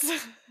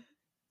notes.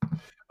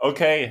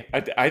 Okay,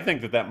 I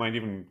think that might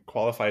even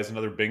qualify as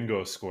another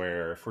bingo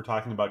square if we're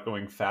talking about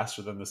going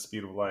faster than the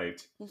speed of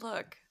light.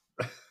 Look,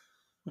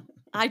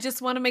 I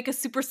just want to make a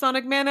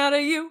supersonic man out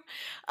of you.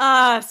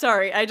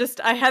 Sorry, I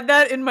had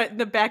that in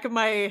the back of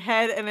my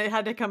head and it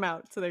had to come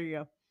out. So there you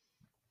go.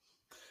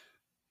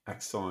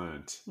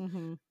 Excellent.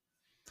 Mm-hmm.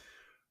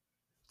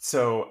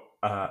 So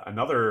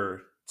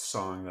another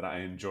song that I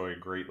enjoy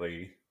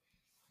greatly,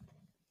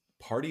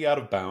 "Party Out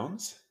of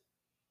Bounds."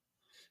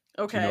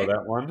 Okay. Do you know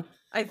that one?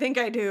 I think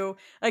I do.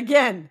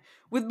 Again,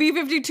 with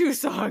B-52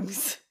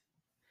 songs,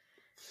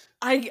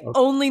 I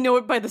only know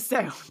it by the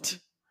sound.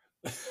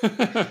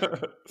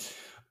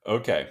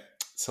 Okay,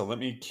 so let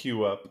me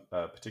cue up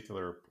a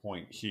particular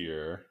point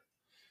here.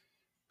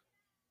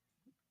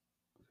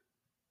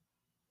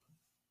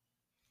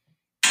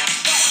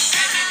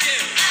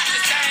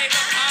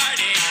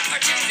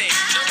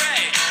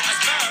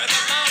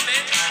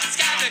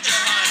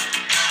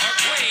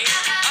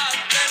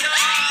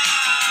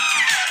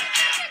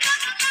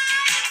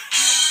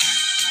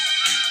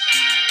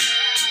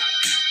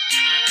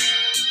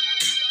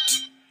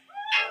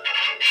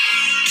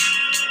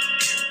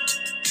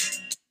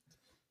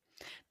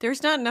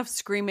 There's not enough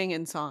screaming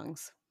in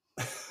songs.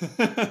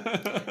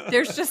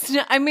 There's just,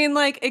 I mean,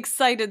 like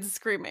excited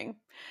screaming.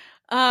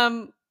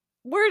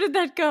 Where did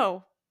that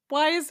go?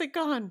 Why is it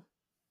gone?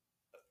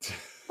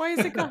 Why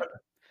is it gone?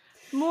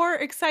 More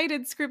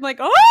excited scream, like,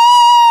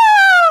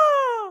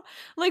 oh!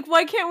 Like,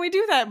 why can't we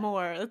do that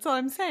more? That's all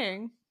I'm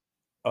saying.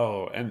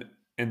 Oh, and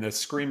the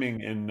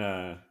screaming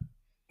in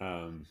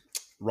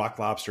Rock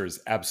Lobster is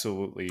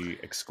absolutely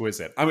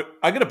exquisite. I'm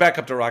going to back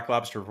up to Rock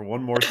Lobster for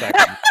one more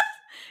second.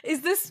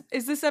 Is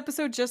this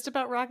episode just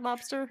about Rock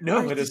Lobster?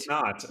 No, it is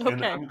not. Okay.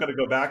 And I'm going to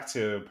go back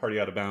to Party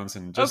Out of Bounds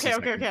in just a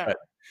second. Okay. But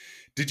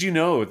did you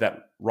know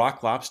that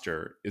Rock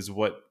Lobster is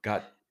what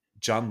got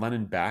John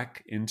Lennon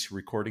back into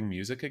recording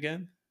music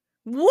again?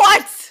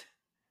 What?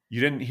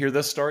 You didn't hear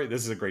this story?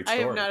 This is a great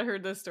story. I have not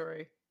heard this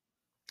story.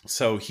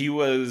 So he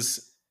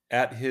was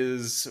at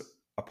his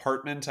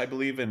apartment, I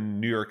believe,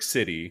 in New York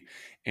City,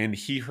 and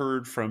he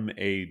heard from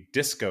a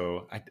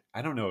disco.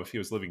 I don't know if he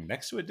was living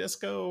next to a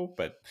disco,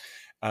 but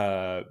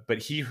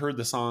he heard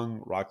the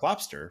song Rock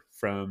Lobster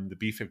from the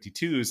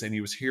B-52s, and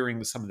he was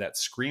hearing some of that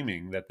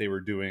screaming that they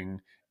were doing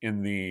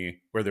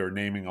where they were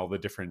naming all the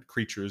different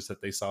creatures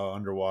that they saw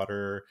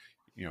underwater.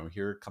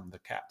 Here come the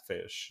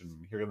catfish,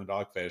 and here come the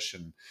dogfish,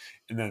 and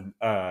then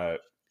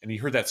and he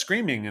heard that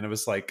screaming, and it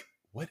was like,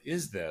 what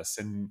is this?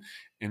 And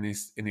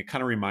it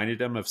kind of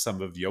reminded him of some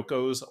of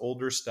Yoko's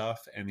older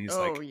stuff, and he's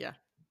yeah,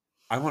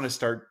 I want to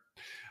start,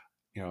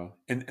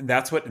 and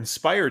that's what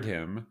inspired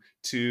him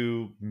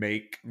to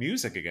make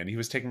music again. He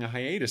was taking a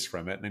hiatus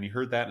from it, and then he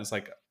heard that, and it's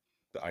like,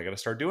 I got to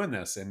start doing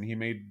this, and he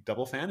made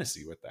Double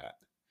Fantasy with that.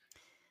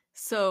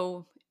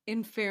 So,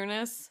 in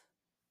fairness,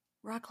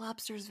 Rock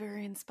Lobster is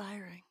very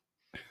inspiring.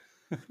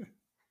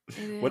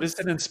 What has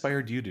it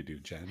inspired you to do,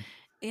 Jen?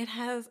 It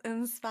has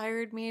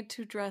inspired me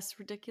to dress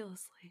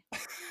ridiculously,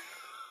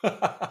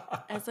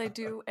 as I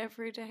do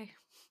every day.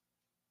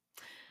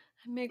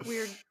 I make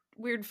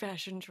weird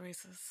fashion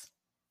choices.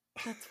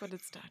 That's what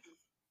it's done.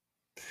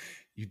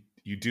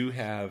 You do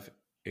have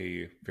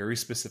a very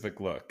specific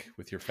look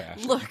with your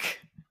fashion. Look,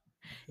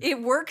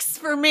 It works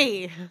for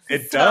me.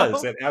 It So-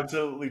 does. It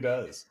absolutely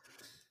does.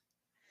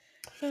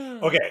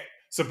 Okay,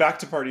 so back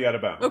to Party Out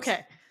of Bounds.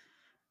 Okay.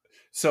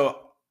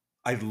 So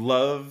I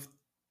love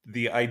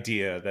the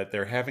idea that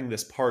they're having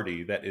this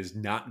party that is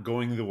not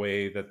going the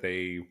way that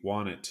they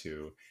want it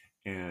to.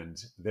 And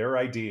their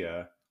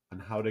idea on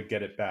how to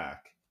get it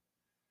back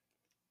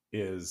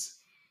is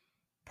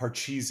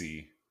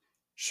Parcheesi,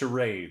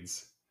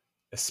 charades,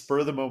 a spur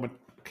of the moment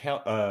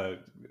a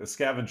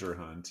scavenger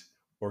hunt,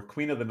 or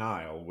Queen of the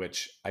Nile,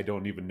 which I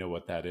don't even know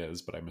what that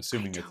is, but I'm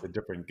assuming it's a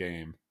different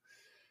game.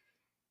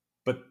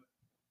 But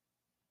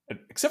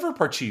except for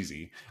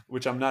Parcheesi,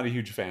 which I'm not a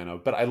huge fan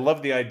of, but I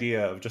love the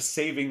idea of just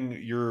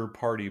saving your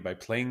party by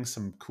playing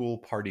some cool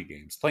party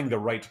games, playing the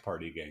right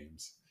party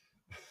games.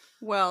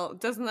 Well,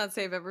 doesn't that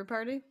save every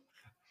party?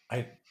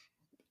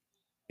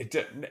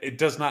 It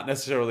does not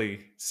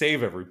necessarily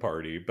save every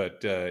party,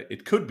 but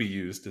it could be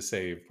used to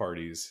save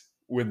parties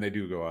when they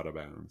do go out of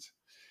bounds.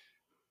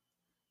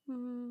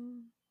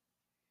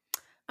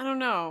 I don't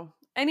know.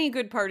 Any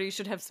good party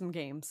should have some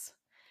games.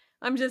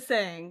 I'm just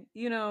saying,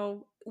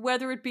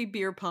 whether it be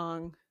beer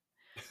pong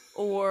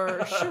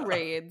or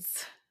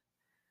charades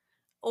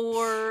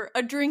or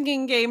a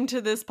drinking game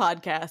to this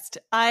podcast,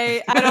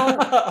 I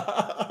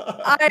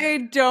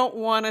don't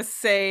want to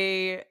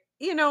say,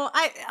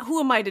 who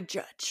am I to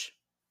judge?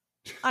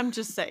 I'm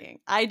just saying.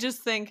 I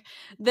just think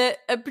that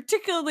a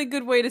particularly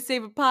good way to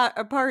save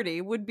a party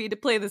would be to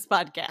play this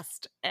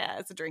podcast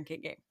as a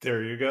drinking game.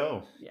 There you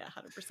go. Yeah,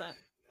 100%.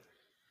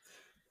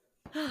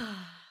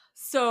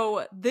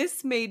 So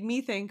this made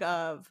me think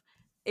of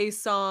a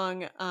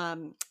song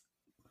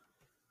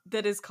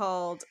that is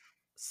called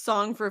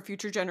Song for a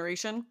Future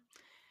Generation.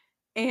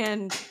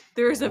 And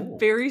there's a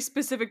very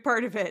specific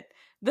part of it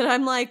that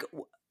I'm like,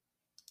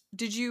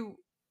 did you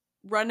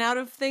run out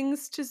of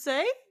things to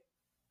say?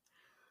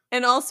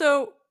 And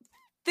also,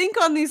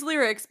 think on these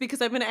lyrics because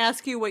I'm going to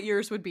ask you what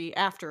yours would be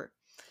after.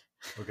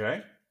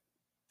 Okay.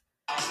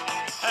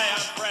 Hey, I'm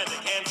Fred, the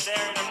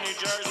Cancerian of New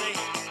Jersey.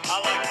 I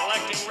like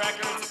collecting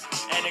records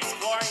and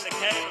exploring the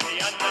cave of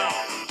the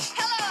unknown.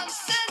 Hello, I'm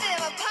Cindy,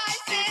 I'm a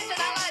Pisces, and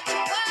I like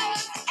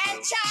chihuahuas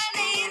and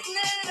Chinese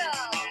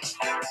noodles.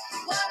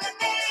 Wanna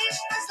be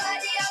the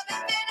lady of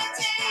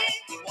infinity?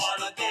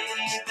 Wanna be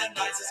the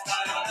nicest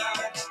guy on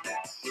earth.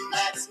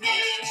 Let's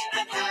meet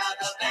and have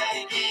a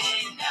baby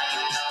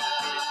now.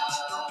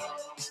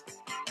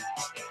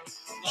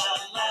 La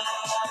la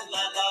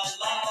la la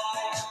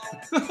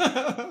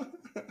la.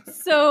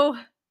 So,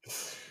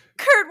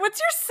 Kurt, what's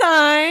your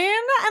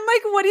sign? And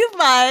like, what do you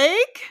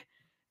like?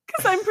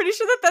 Because I'm pretty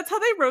sure that that's how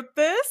they wrote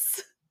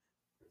this.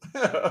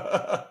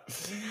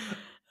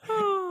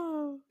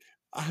 Oh.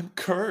 I'm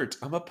Kurt.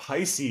 I'm a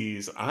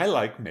Pisces. I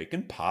like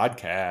making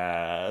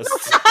podcasts.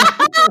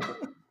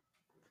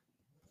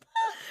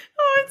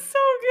 Oh, it's so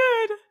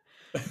good.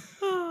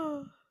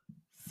 Oh,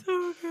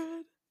 so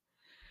good.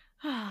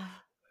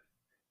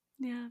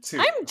 Yeah.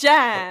 I'm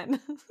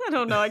Jen. I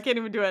don't know. I can't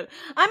even do it.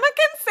 I'm a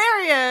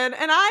Cancerian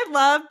and I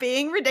love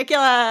being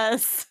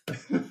ridiculous.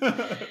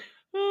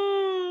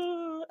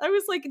 Oh, I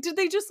was like, did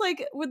they just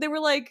like, they were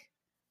like,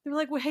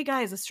 well, hey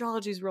guys,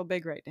 astrology is real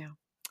big right now.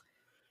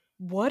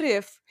 What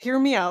if, hear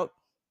me out,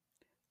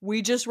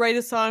 we just write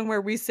a song where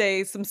we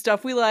say some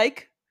stuff we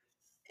like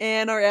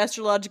and our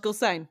astrological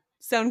sign.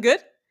 Sound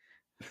good?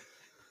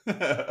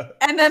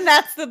 And then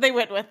that's what they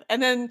went with.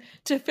 And then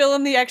to fill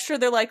in the extra,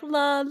 they're like,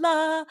 la,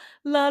 la,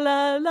 la,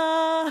 la,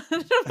 la.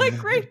 And I'm like,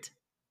 great.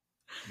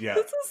 Yeah.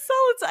 This is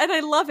solid. And I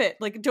love it.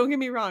 Like, don't get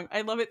me wrong.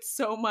 I love it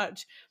so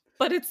much.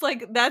 But it's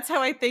like, that's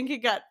how I think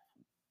it got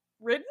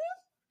written?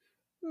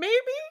 Maybe?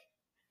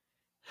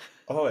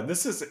 Oh, and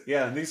this is,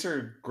 and these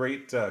are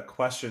great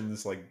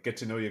questions, like get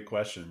to know you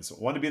questions.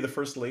 Want to be the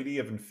first lady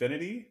of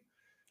infinity?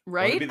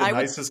 Right? Want to be the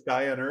nicest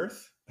guy on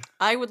earth?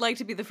 I would like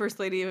to be the first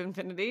lady of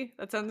infinity.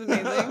 That sounds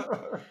amazing.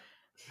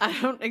 I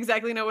don't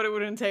exactly know what it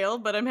would entail,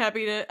 but I'm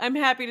happy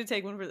to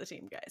take one for the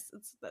team, guys.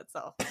 That's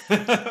all.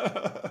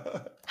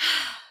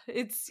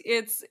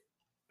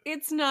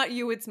 It's not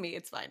you, it's me.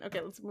 It's fine.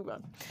 Okay, let's move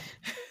on.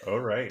 All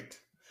right.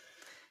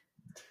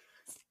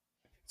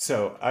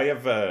 So I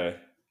have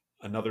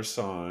another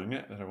song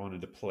that I wanted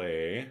to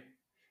play.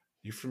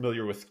 You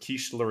familiar with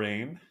Quiche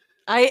Lorraine?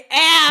 I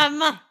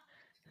am.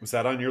 Was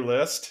that on your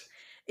list?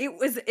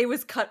 It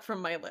was cut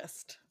from my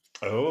list.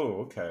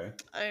 Oh, okay.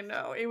 I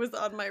know. It was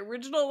on my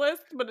original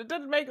list, but it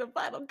didn't make the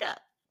final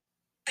cut.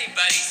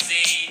 Anybody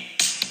seen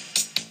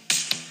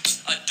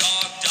a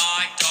dog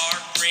dye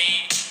dark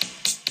green,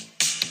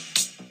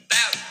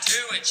 about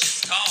 2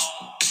 inches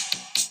tall,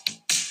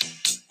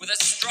 with a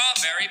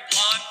strawberry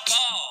blonde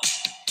ball,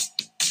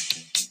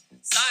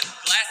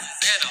 sunglasses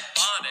and a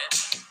bonnet,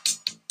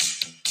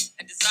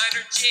 and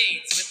designer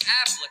jeans with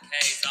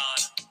appliques on.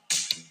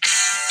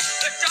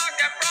 The dog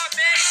that brought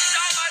me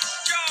so much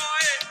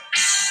joy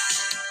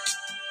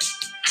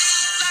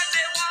left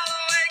me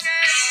wallowing in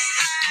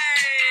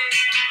pain.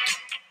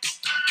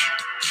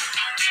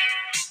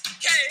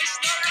 Quiche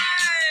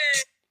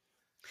Lorraine.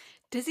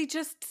 Does he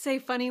just say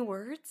funny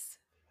words?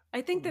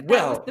 I think that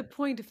Well- was the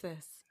point of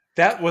this.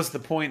 That was the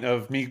point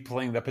of me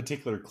playing that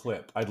particular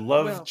clip. I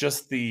love Well.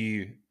 just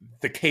the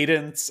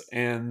cadence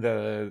and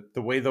the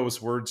way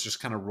those words just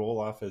kind of roll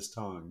off his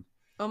tongue.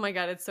 Oh my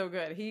god, it's so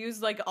good. He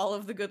used like all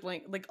of the good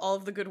all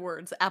of the good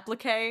words.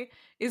 Applique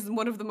is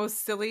one of the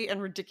most silly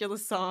and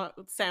ridiculous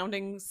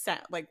sounding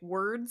like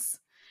words.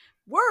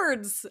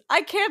 Words.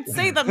 I can't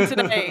say them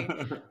today.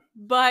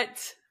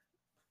 But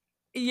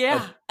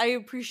yeah, I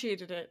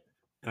appreciated it.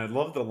 And I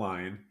love the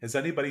line, has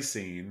anybody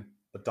seen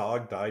a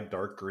dog dyed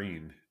dark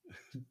green?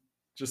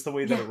 Just the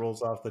way that Yeah. it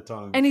rolls off the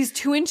tongue. And he's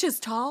 2 inches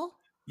tall.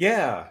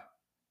 Yeah.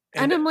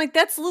 And I'm like,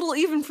 that's little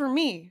even for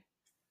me.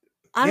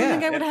 I don't Yeah,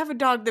 think I would and- have a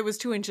dog that was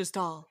 2 inches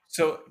tall.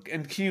 So,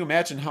 and can you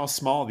imagine how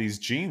small these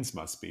jeans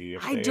must be?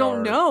 If I they don't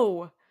are-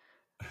 know.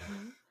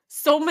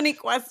 So many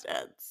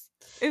questions.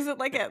 Is it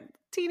like a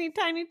teeny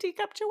tiny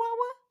teacup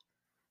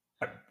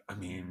chihuahua? I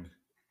mean,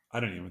 I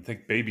don't even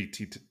think baby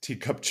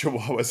teacup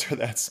chihuahuas are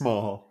that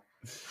small.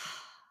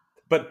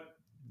 But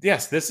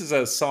yes, this is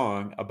a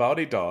song about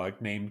a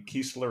dog named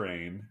Quiche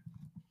Lorraine,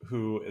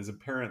 who is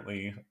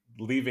apparently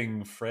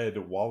leaving Fred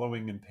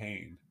wallowing in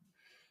pain.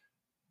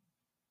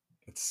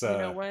 It's You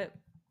know what?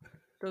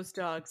 Those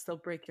dogs, they'll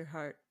break your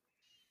heart.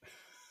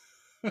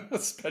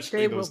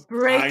 especially They those will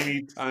break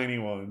tiny, tiny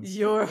ones.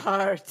 Your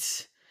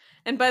heart.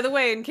 And by the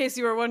way, in case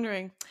you were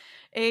wondering,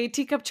 a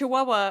teacup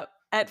chihuahua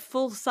at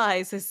full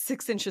size is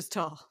 6 inches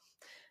tall.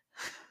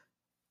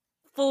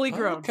 Fully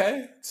grown.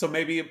 Okay, so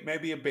maybe a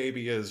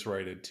baby is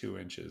right at 2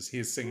 inches.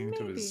 He's singing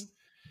to his.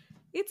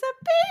 It's a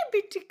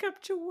baby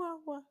teacup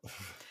chihuahua.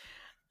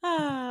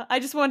 I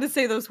just wanted to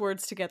say those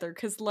words together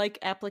because, like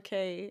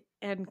applique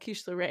and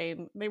quiche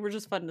Lorraine, they were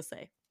just fun to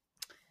say.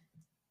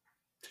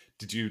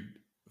 Did you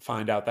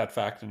find out that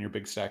fact in your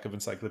big stack of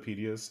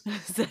encyclopedias?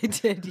 Yes, I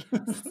did.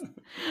 Yes,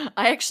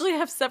 I actually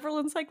have several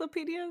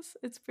encyclopedias.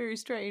 It's very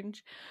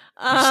strange.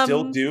 You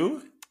still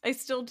do? I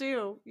still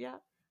do. Yeah.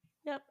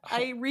 Yep.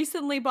 I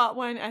recently bought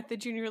one at the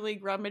Junior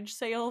League rummage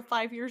sale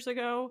 5 years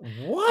ago.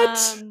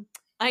 What?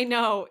 I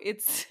know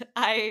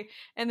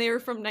and they were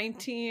from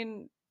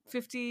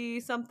 1950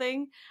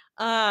 something.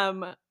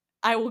 I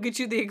will get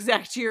you the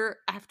exact year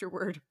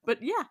afterward.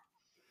 But yeah.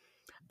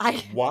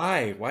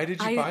 Why? Why did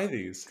you buy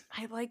these?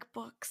 I like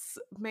books,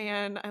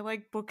 man. I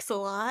like books a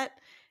lot.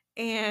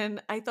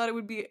 And I thought it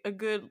would be a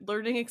good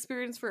learning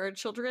experience for our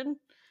children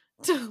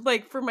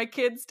for my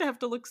kids to have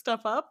to look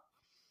stuff up.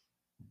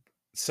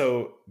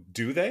 So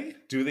do they?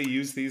 Do they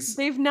use these?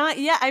 They've not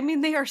yet. I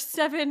mean, they are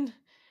 7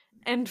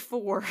 and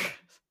 4.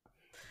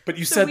 But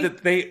you said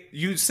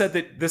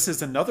that this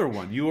is another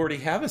one. You already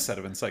have a set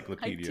of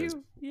encyclopedias. I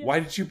do, yeah.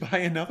 Why did you buy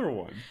another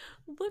one?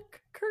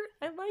 Look, Kurt,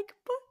 I like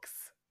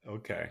books.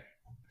 Okay.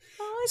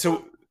 I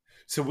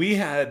So we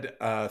had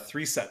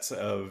 3 sets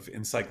of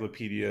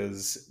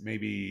encyclopedias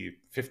maybe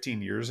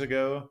 15 years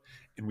ago,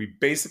 and we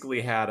basically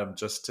had them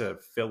just to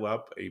fill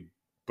up a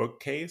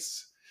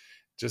bookcase.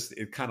 Just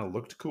it kind of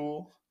looked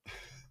cool.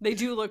 They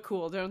do look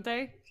cool, don't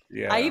they?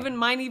 Yeah.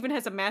 Mine even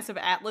has a massive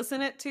atlas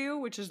in it too,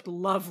 which is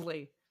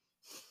lovely.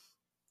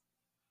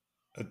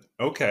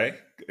 Okay.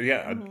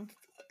 Yeah.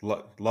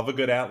 Love a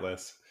good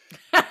atlas.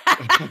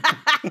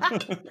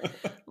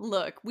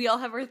 Look, we all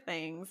have our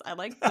things. I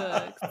like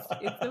books.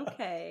 It's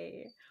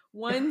okay.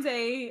 One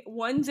day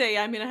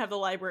I'm gonna have the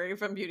library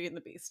from Beauty and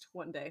the Beast.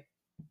 One day.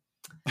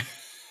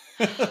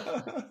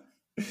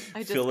 I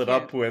just Fill it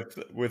can't. up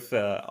with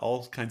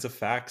all kinds of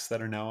facts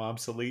that are now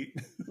obsolete.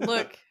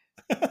 Look.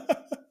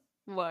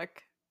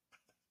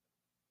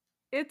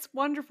 It's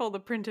wonderful, the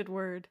printed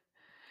word.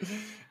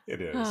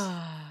 It is.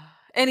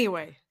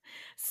 Anyway,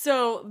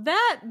 so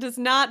that does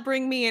not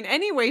bring me in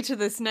any way to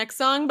this next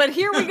song, but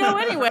here we go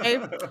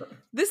anyway.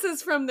 This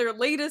is from their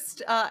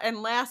latest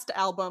and last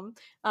album,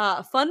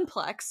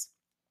 Funplex,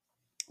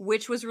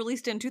 which was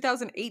released in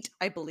 2008,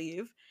 I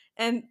believe.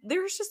 And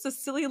there's just a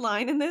silly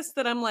line in this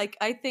that I'm like,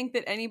 I think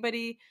that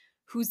anybody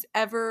who's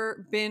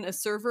ever been a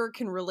server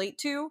can relate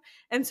to.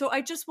 And so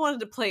I just wanted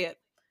to play it.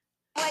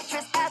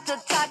 Waitress at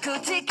the Taco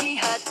Tiki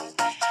Hut.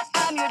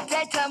 I'm your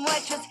daytime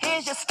waitress.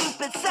 Here's your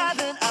stupid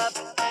 7-Up.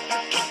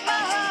 You kick my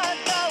heart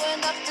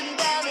going up and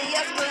down the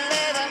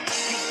escalator.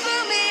 You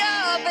blew me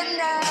up and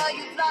now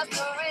you've lost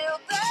the real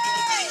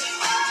thing.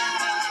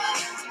 Oh,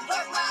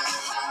 broke my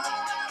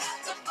heart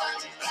to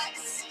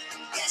Funplex.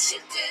 Yes, you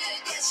did.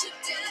 Yes, you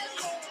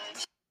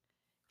did.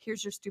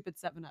 Here's your stupid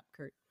 7-Up,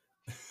 Kurt.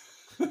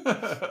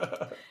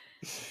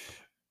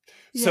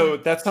 So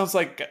that sounds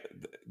like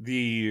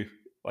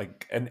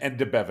an Ed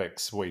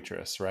DeBevick's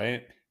waitress,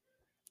 right?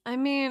 I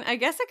mean, I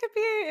guess it could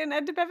be an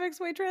Ed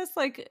DeBevick's waitress,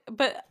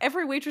 but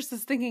every waitress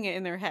is thinking it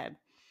in their head.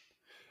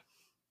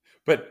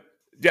 But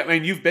yeah, I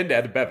mean, you've been to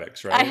Ed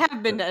DeBevick's, right? I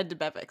have been to Ed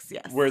DeBevick's,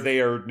 yes. Where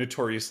they are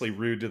notoriously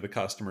rude to the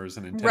customers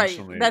and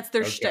intentionally. Right, that's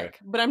their shtick.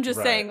 But I'm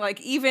just saying,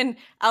 even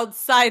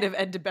outside of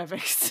Ed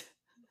DeBevick's,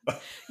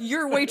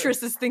 your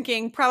waitress is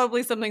thinking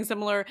probably something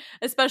similar,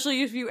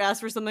 especially if you ask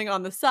for something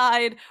on the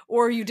side,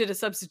 or you did a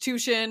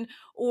substitution,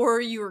 or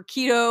you're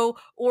keto,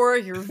 or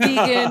you're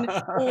vegan,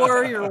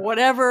 or you're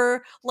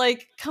whatever.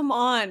 Like, come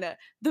on.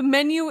 The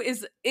menu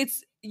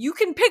you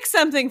can pick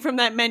something from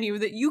that menu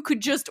that you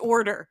could just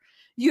order.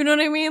 You know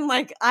what I mean?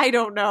 Like, I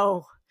don't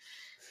know.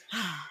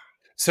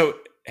 So,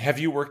 have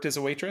you worked as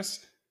a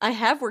waitress? I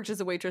have worked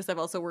as a waitress. I've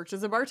also worked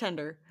as a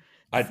bartender.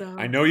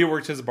 I know you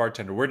worked as a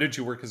bartender. Where did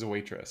you work as a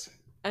waitress?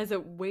 As a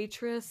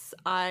waitress,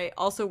 I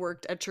also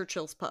worked at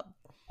Churchill's Pub.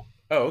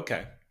 Oh,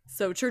 okay.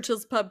 So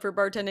Churchill's Pub for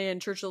bartending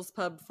and Churchill's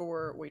Pub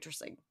for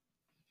waitressing.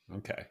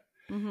 Okay.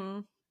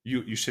 Mm-hmm.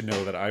 You should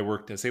know that I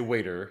worked as a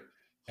waiter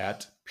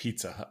at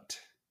Pizza Hut.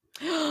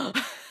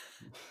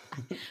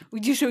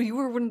 Would you show you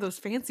were one of those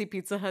fancy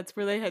Pizza Huts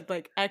where they had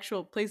like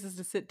actual places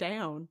to sit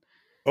down?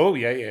 Oh,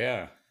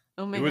 yeah.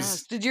 Oh my It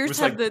was- gosh. Did it yours was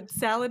have like- the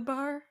salad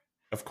bar?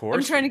 Of course.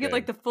 I'm trying we to get did.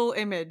 like the full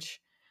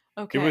image.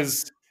 Okay. It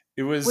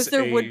was Was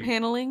there wood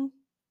paneling?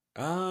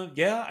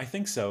 Yeah, I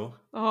think so.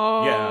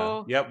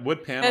 Oh. Yeah,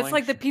 wood paneling. That's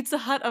like the Pizza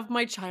Hut of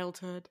my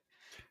childhood.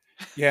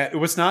 Yeah, it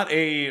was not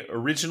a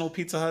original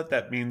Pizza Hut.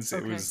 That means it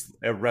Okay. was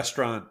a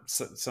restaurant,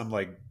 some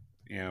like,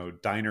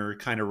 diner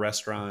kind of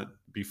restaurant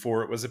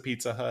before it was a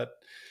Pizza Hut.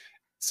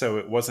 So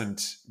it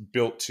wasn't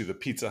built to the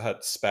Pizza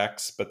Hut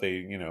specs, but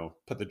they,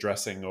 put the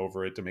dressing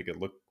over it to make it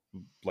look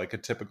like a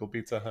typical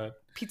Pizza Hut.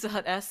 Pizza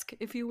Hut-esque,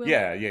 if you will.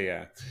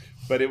 Yeah.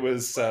 But it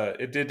was,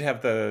 it did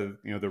have the,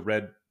 the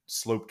red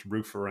sloped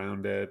roof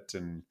around it,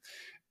 and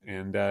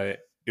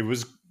it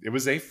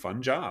was a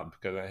fun job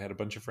because I had a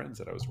bunch of friends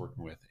that I was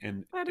working with,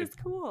 and That is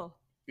cool.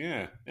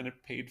 yeah, and it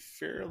paid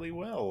fairly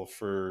well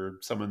for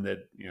someone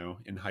that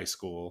in high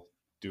school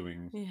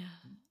doing.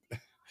 Yeah.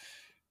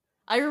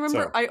 I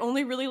remember So- I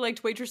only really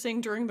liked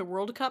waitressing during the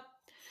World Cup.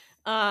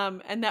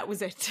 And that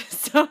was it.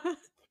 So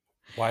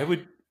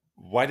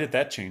Why did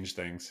that change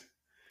things?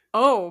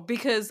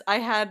 because I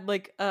had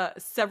like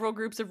several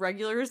groups of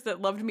regulars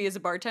that loved me as a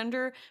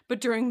bartender,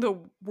 but during the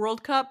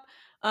World Cup,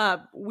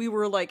 we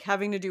were like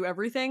having to do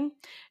everything.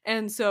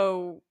 And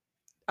so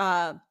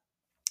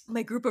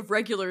my group of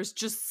regulars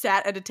just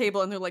sat at a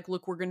table and they're like,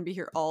 look, we're going to be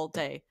here all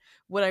day.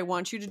 What I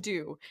want you to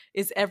do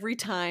is every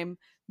time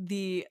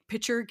the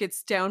pitcher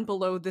gets down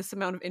below this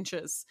amount of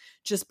inches,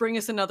 just bring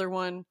us another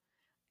one.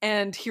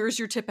 And here's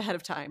your tip ahead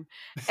of time.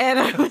 And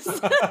I was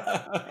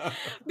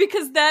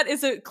because that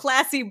is a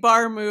classy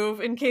bar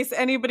move. In case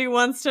anybody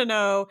wants to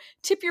know,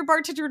 tip your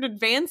bartender in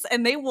advance,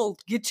 and they will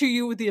get to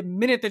you the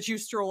minute that you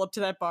stroll up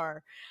to that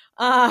bar.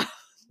 That's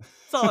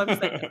all I'm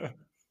saying.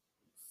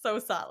 So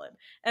solid.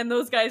 And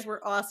those guys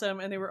were awesome,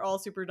 and they were all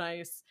super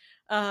nice.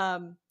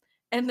 And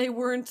they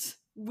weren't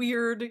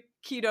weird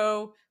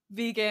keto,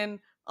 vegan,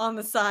 on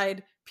the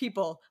side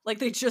people. Like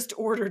they just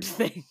ordered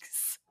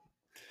things.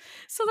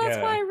 So that's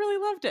why I Yeah. really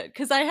loved it,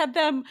 because I had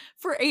them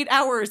for 8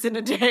 hours in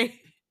a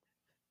day.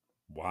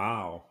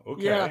 Wow.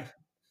 Okay. Yeah.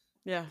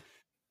 Yeah.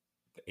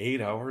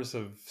 8 hours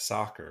of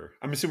soccer.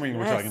 I'm assuming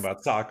we're Yes. talking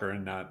about soccer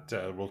and not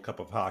World Cup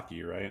of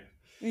Hockey, right?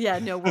 Yeah,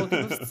 no, World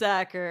Cup of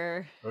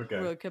Soccer.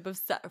 Okay. World Cup of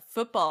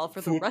Football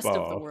for the rest of the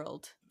Football.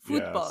 world. Yes.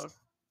 Football.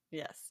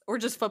 Yes. Or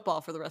just football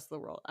for the rest of the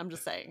world. I'm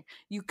just saying.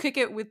 You kick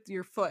it with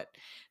your foot.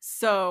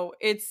 So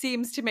it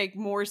seems to make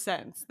more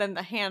sense than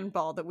the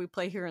handball that we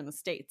play here in the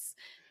States.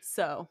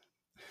 So,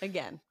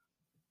 again,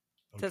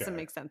 doesn't Okay.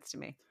 make sense to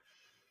me.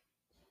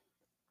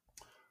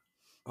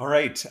 All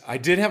right. I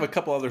did have a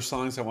couple other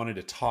songs I wanted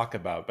to talk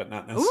about, but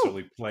not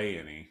necessarily play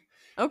any.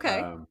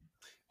 Okay.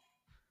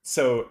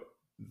 So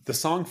the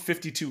song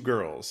 52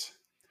 Girls,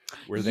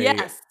 where they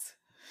Yes.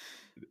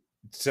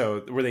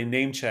 where they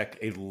name check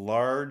a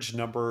large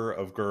number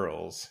of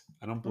girls.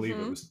 I don't believe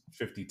it Mhm. was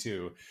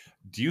 52.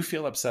 Do you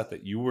feel upset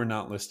that you were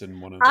not listed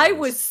in one of those? I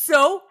was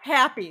so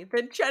happy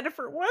that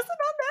Jennifer wasn't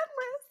on that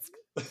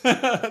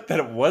list. that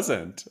it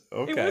wasn't. It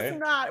Okay. was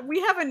not. We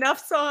have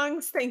enough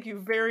songs. Thank you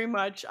very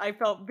much. I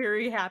felt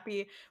very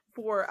happy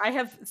I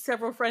have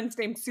several friends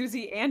named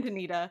Susie and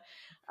Anita.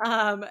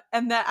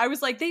 And that I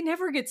was like, they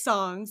never get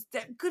songs.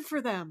 Good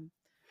for them.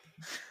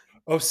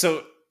 Oh,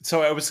 so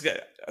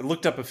I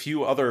looked up a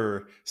few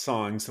other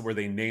songs where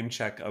they name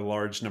check a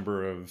large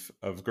number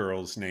of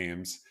girls'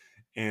 names,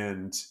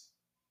 and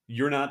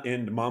you're not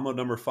in Mambo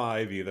number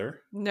 5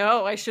 either.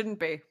 No, I shouldn't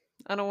be.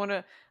 I don't want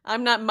to.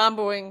 I'm not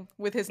mamboing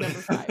with his number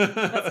 5.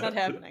 That's not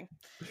happening.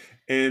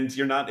 And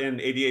you're not in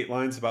 88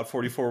 Lines About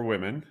 44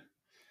 Women.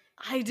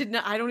 I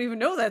don't even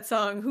know that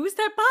song. Who's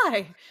that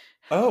by?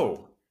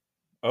 Oh,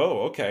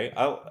 okay.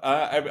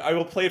 I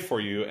will play it for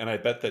you, and I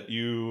bet that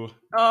you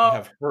Oh,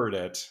 have heard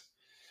it.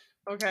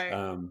 okay.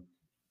 Um,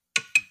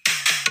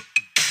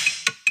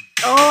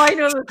 Oh, I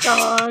know the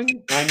song.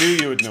 I knew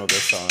you would know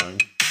this song,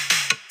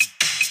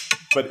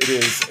 but it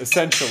is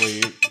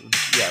essentially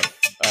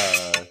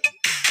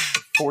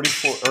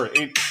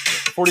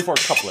 44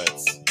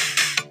 couplets.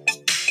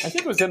 I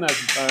think it was in a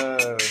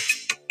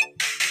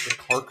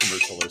car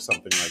commercial or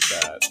something like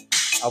that.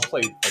 I'll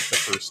play like the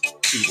first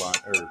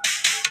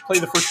play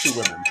the first two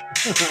women.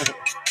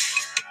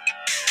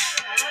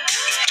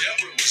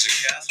 Deborah was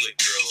a Catholic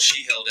girl.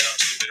 She held out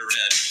to the bitter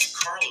end.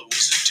 Carla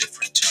was a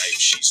different type.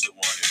 She's the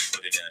one who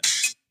put it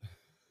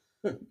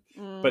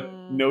in. But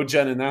no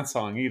Jen in that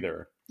song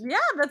either. Yeah,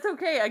 that's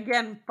okay.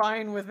 Again,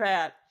 fine with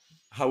that.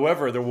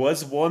 However, there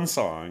was one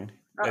song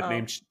that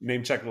Uh-oh.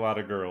 name checked a lot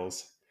of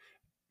girls,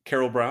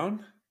 Carol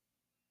Brown?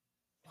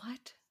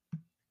 What?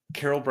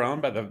 Carol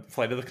Brown by the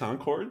Flight of the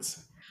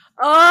Conchords?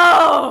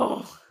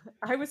 Oh,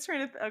 I was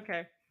trying to.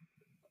 Okay.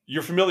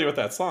 You're familiar with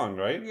that song,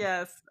 right?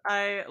 Yes,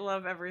 I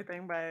love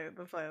everything by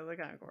the Flight of the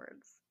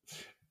Conchords.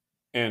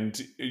 And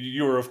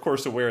you were, of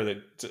course, aware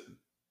that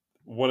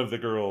one of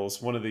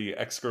the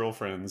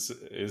ex-girlfriends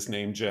is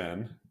named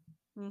Jen.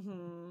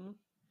 Mm-hmm.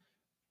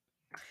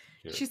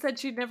 Here. She said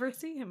she'd never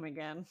see him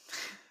again.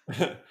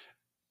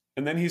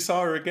 And then he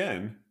saw her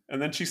again.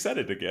 And then she said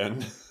it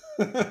again.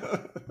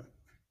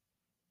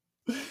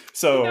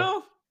 So... You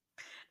know,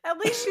 at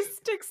least she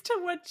sticks to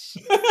what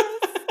she says.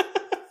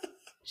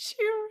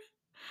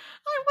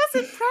 I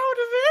wasn't proud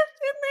of it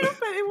in there,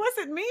 but it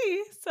wasn't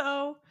me,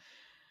 so...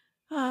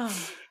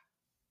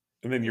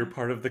 And then you're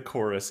part of the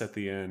chorus at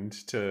the end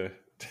to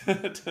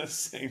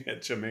sing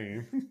at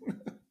Jermaine.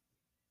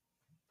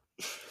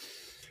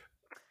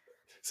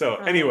 So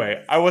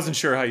anyway, I wasn't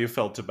sure how you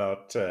felt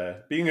about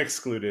being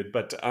excluded,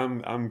 but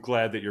I'm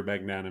glad that you're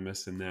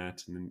magnanimous in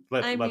that, and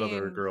let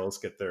other girls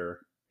get their.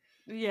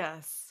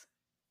 Yes.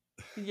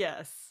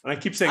 Yes. And I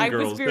keep saying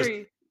girls. Was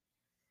very...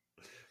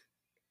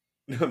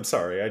 I'm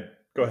sorry.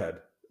 Go ahead.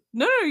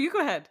 No, you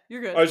go ahead.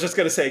 You're good. I was just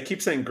gonna say, I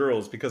keep saying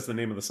girls because the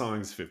name of the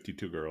song is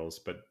 52 Girls,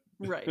 but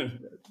right.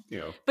 You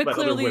know, but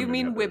clearly you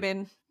mean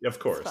women. Of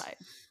course. It's fine.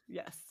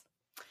 Yes.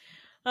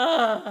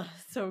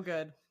 So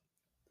good.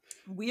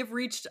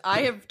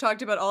 I have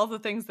talked about all the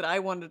things that I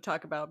wanted to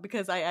talk about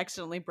because I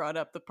accidentally brought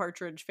up the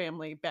Partridge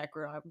Family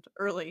background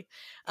early.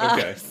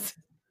 Okay.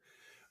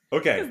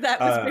 Okay. Because that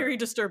was very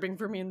disturbing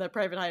for me in that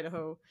Private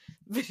Idaho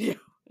video.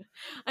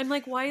 I'm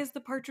like, why is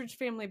the Partridge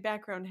Family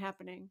background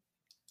happening?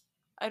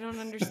 I don't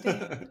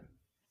understand.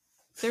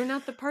 They're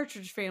not the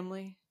Partridge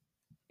Family.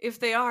 If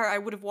they are, I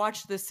would have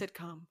watched this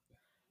sitcom.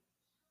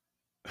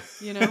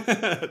 You know?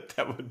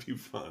 That would be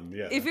fun,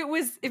 yeah. If it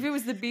was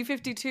the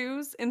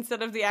B-52s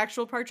instead of the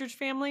actual Partridge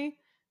Family,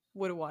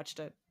 would have watched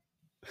it.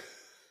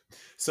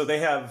 So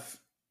they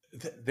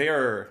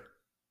are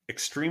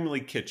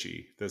extremely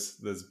kitschy,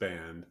 this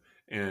band,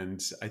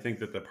 and I think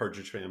that the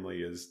Partridge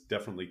Family is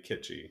definitely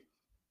kitschy.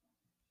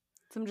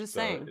 So I'm just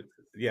saying.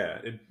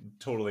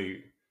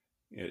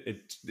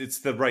 It's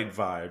the right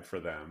vibe for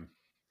them.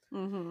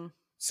 Mm-hmm.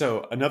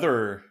 So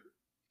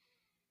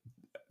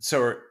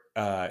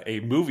a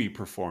movie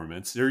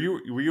performance. Were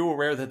you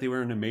aware that they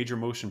were in a major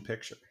motion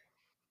picture?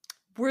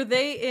 Were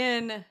they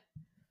in?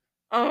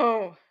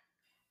 Oh,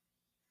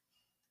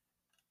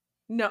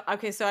 no.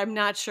 Okay, so I'm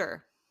not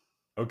sure.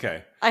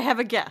 Okay, I have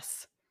a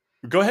guess.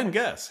 Go ahead and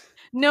guess.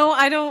 No,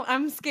 I don't.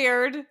 I'm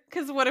scared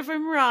because what if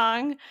I'm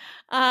wrong?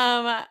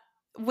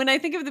 When I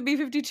think of the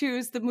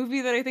B-52s, the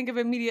movie that I think of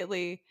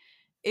immediately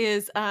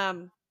is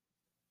Mars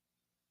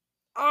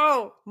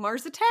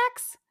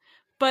Attacks,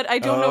 but I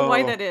don't know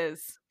why that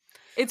is.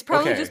 It's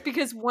probably just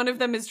because one of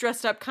them is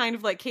dressed up kind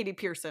of like Katie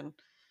Pearson.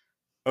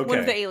 Okay. One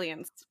of the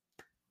aliens.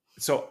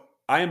 So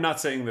I am not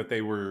saying that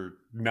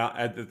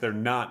that they're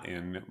not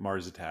in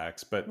Mars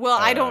Attacks, but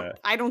I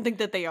don't think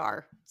that they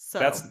are. So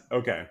that's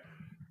okay.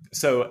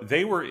 So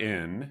they were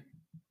in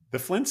the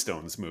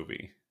Flintstones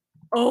movie.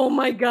 Oh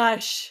my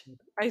gosh.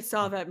 I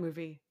saw that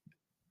movie.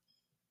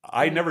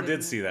 I never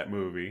did see that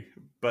movie,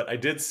 but I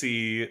did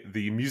see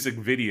the music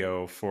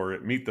video for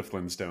Meet the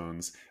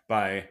Flintstones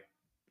by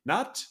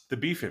not the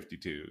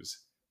B-52s,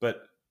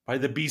 but by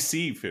the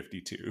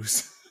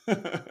BC-52s.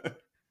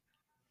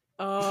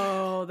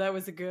 Oh, that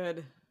was a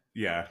good.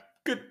 Yeah,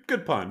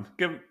 good pun.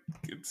 Give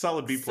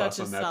solid B+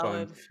 on that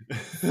pun.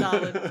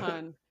 Solid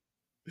pun.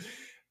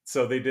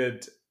 So they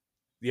did,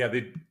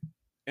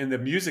 and the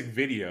music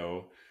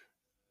video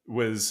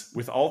was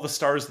with all the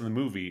stars in the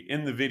movie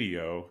in the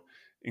video,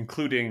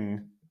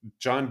 including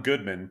John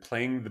Goodman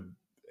playing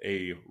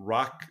a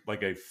rock,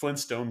 like a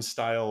Flintstone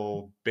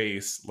style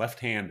bass,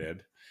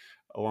 left-handed,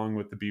 along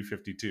with the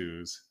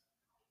B-52s.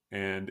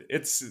 And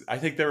I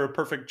think they're a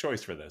perfect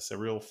choice for this. A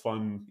real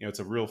fun, it's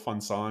a real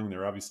fun song.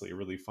 They're obviously a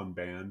really fun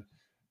band.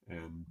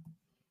 And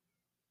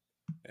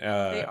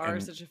they are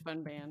such a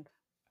fun band.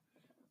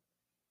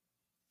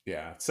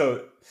 Yeah.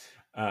 So,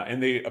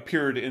 and they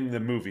appeared in the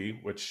movie,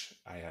 which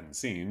I hadn't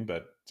seen,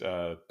 but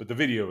the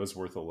video is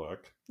worth a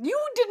look. You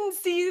didn't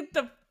see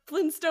the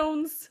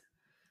Flintstones?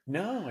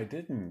 No, I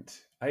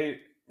didn't.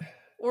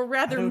 Or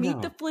rather,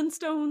 Meet the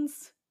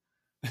Flintstones?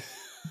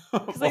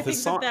 Because I think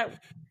that.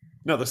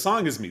 No, the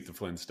song is Meet the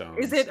Flintstones.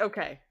 Is it?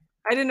 Okay.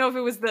 I didn't know if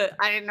it was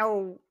I didn't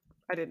know.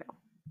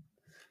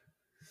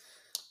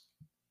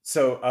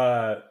 So,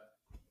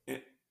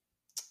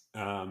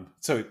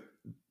 so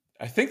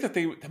I think that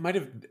they might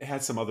have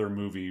had some other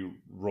movie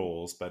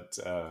roles, but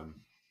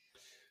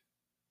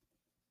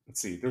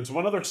let's see. There's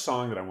one other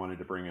song that I wanted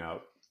to bring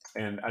out,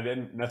 and I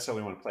didn't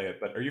necessarily want to play it,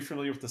 but are you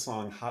familiar with the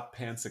song Hot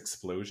Pants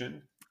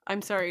Explosion?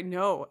 I'm sorry,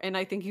 no, and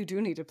I think you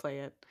do need to play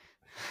it.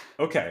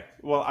 Okay,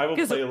 well, I will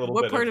play a little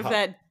bit. What part of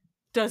that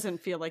doesn't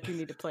feel like you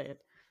need to play it?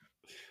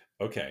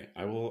 Okay,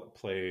 I will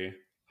play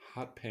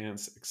Hot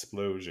Pants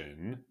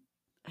Explosion.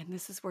 And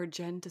this is where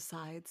Jen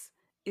decides,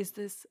 is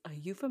this a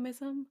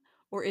euphemism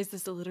or is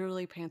this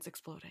literally pants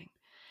exploding?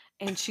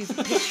 And she's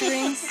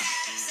picturing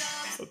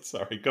So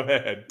sorry. Go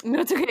ahead. No,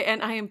 it's okay.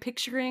 And I am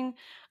picturing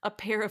a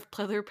pair of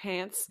pleather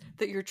pants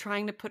that you're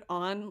trying to put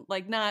on,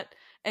 like not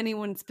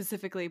anyone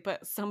specifically,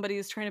 but somebody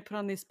is trying to put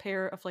on this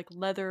pair of like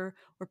leather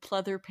or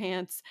pleather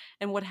pants.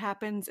 And what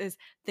happens is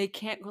they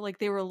can't go, like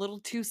they were a little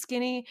too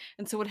skinny.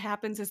 And so what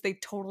happens is they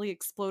totally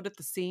explode at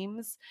the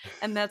seams.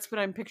 And that's what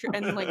I'm picturing.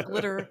 And like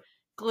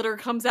glitter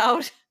comes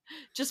out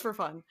just for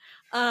fun.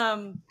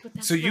 But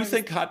that's So what I you was-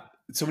 think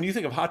so when you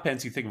think of hot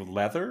pants, you think of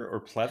leather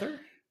or pleather?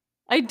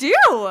 I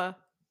do.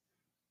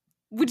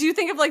 Would you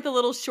think of like the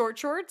little short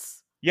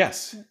shorts?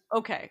 Yes.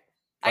 Okay.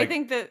 Like-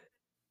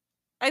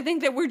 I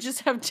think that we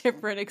just have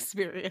different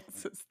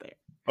experiences there.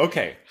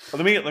 Okay.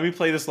 Well, let me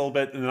play this a little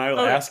bit, and then I will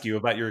Okay. ask you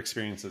about your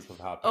experiences with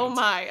hot pants. Oh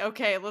my.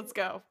 Okay, let's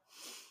go.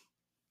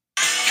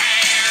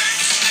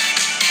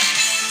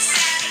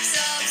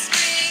 Some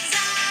springs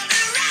on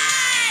the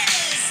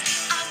rise.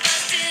 I'm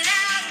busting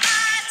out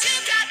my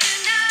two-top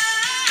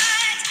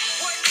tonight.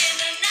 Working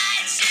the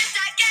night shift,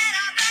 I get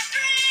up at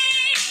 3.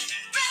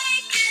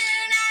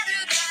 Breaking out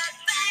of that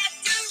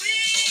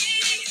factory.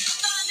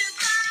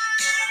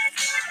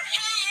 Thunderclouds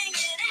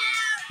hanging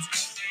out.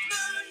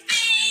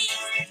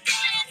 Moonbeams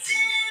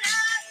dancing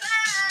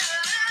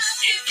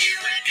above. If you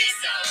would be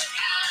so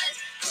kind,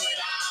 put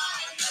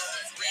on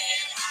those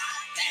red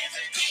hot pants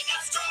and take a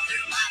stroll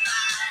through my mind.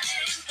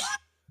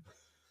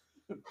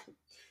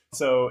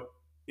 So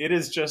it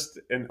is just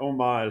an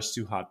homage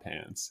to hot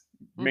pants.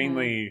 Mm-hmm.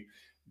 Mainly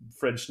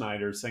Fred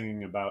Schneider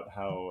singing about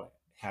how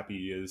happy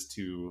he is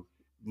to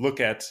look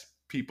at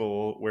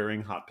people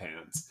wearing hot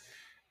pants.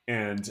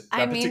 And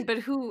I that mean, but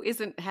who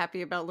isn't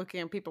happy about looking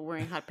at people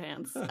wearing hot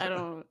pants?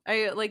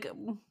 I like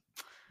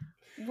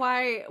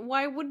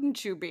why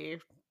wouldn't you be?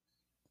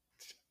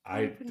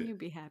 Why wouldn't you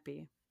be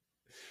happy?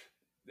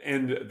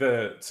 and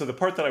the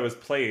part that I was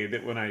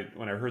played when I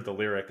heard the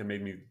lyric, it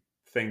made me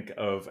think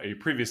of a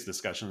previous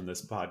discussion in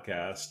this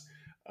podcast.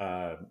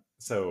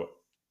 So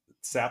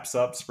saps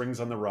up, springs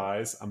on the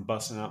rise. I'm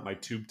busting out my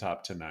tube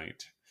top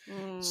tonight.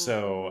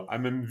 So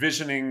I'm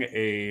envisioning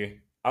a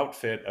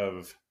outfit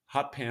of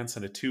hot pants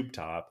and a tube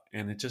top,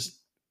 and it just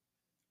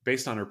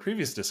based on our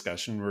previous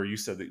discussion where you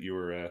said that you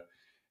were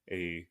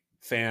a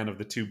fan of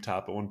the tube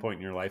top at one point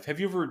in your life. Have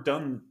you ever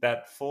done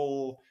that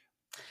full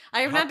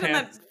I have hot not done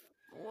pants-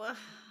 that.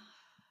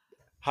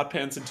 hot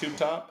pants and tube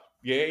top?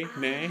 Yay,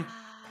 nay?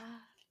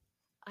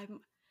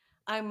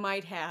 I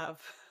might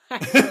have.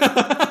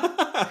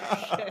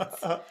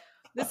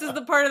 This is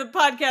the part of the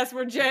podcast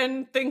where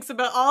Jen thinks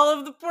about all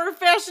of the poor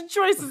fashion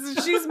choices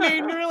that she's made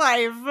in her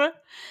life.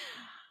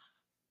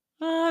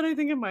 And I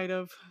think I might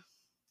have.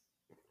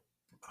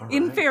 All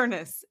In right.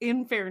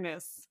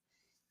 fairness,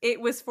 it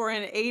was for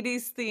an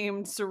 80s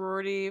themed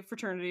sorority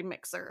fraternity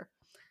mixer.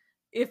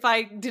 If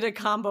I did a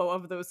combo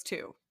of those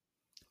two.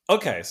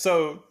 Okay,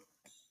 so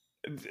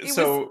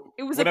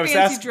It was when a I was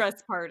fancy ask-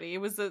 dress party. It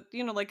was a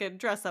like a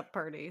dress up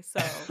party. So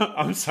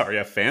I'm sorry,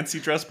 a fancy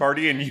dress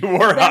party and you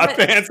wore hot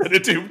pants and a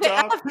tube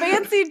top? a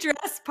fancy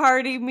dress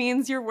party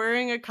means you're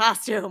wearing a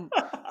costume.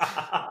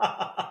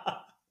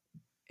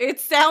 It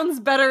sounds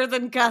better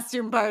than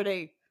costume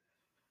party.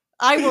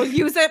 I will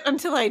use it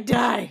until I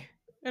die,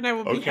 and I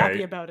will be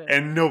happy about it.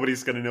 And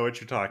nobody's going to know what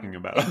you're talking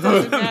about. It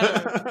doesn't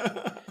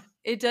matter.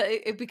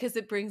 It because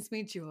it brings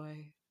me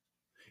joy.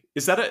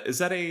 Is that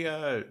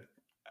a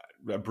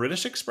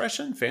British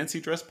expression?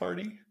 Fancy dress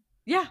party?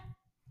 Yeah,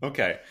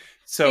 Okay.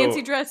 So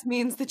fancy dress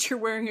means that you're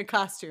wearing a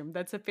costume.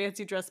 That's a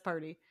fancy dress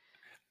party.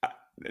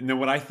 and then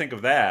when I think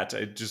of that,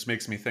 it just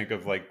makes me think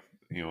of like,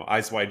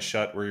 Eyes Wide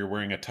Shut, where you're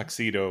wearing a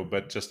tuxedo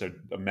but just a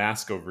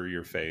mask over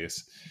your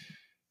face.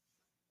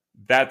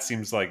 That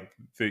seems like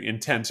the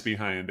intent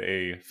behind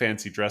a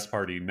fancy dress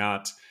party,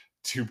 not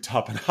tube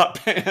top and hot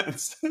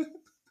pants.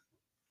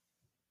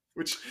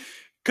 Which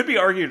could be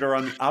argued are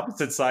on the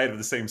opposite side of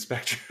the same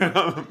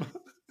spectrum.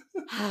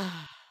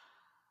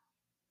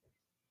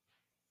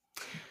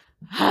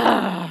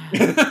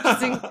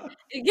 Just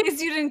in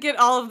case you didn't get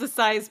all of the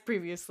size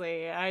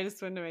previously, I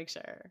just wanted to make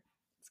sure.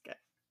 It's good.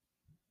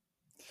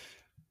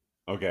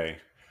 Okay.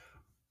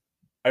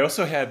 I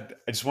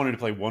just wanted to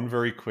play one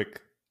very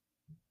quick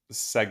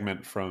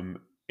segment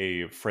from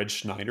a Fred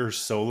Schneider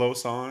solo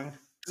song,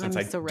 since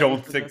I'm I so ready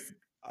don't for think this.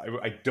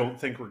 I don't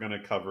think we're going to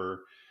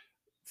cover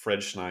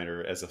Fred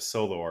Schneider as a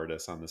solo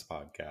artist on this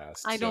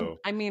podcast. I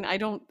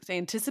don't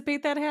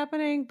anticipate that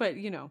happening, but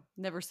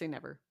never say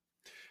never.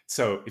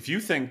 So if you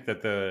think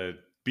that the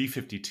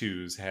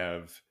B-52s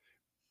have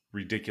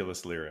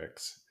ridiculous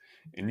lyrics,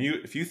 and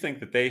if you think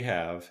that they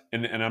have,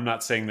 and I'm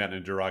not saying that in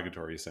a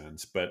derogatory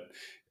sense, but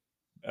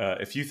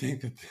if you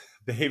think that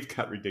they've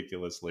got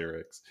ridiculous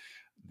lyrics,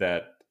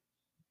 that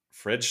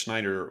Fred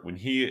Schneider, when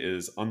he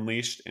is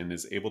unleashed and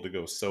is able to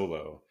go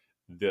solo,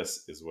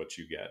 this is what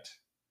you get.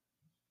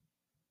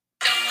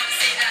 Don't wanna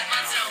see that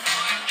monster no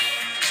more.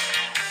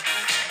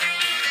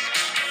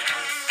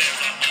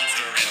 There's a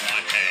monster in my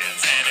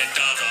pants, and it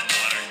does a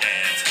modern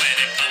dance. When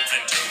it comes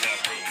into a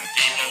room,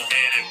 people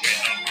hit it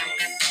with a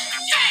broom.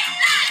 Take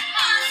that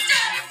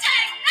monster!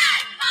 Take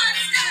that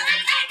monster!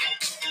 Take it!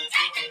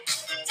 Take it!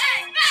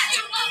 Take that,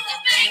 you awful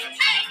thing!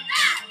 Take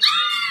that!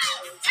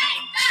 Oh!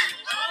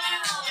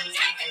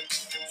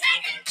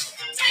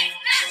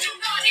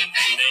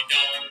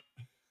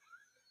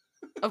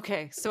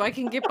 Okay, so I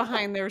can get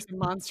behind there's a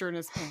monster in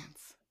his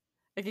pants.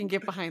 I can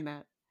get behind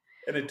that.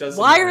 And it doesn't.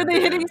 Why are they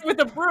hitting him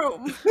with a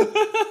broom?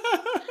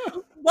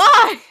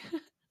 Why?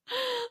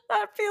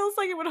 That feels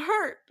like it would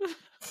hurt.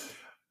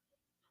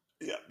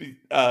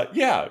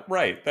 Yeah,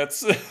 right.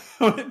 That's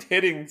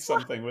hitting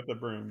something with a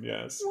broom.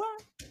 Yes,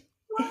 What?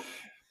 I have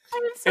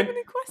so and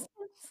many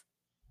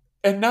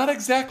questions. not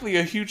exactly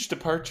a huge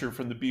departure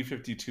from the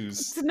B-52's.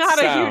 It's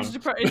not a huge sound.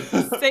 departure. It's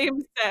the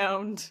same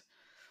sound.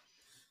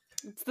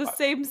 It's the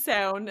same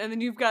sound, and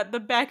then you've got the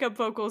backup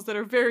vocals that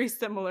are very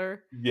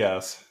similar.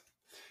 Yes. Oh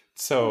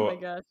So my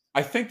god.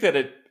 I think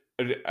that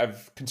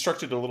I've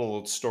constructed a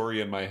little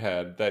story in my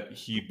head that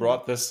he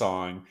brought this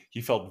song.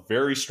 He felt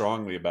very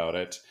strongly about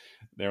it.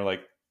 They're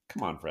like,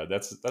 "Come on, Fred,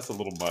 that's a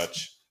little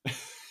much."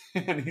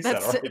 And he said,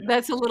 "All right,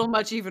 That's a little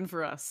much even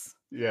for us.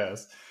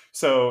 yes."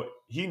 So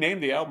he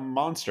named the album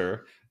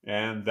Monster,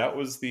 and that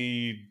was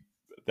the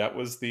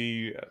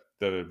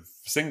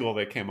single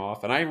that came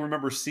off. And I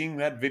remember seeing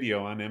that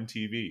video on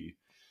MTV.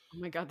 Oh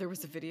my god, there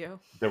was a video.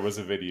 There was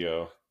a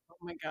video. Oh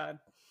my god.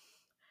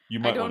 You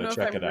I might don't want know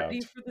to if check I'm it out.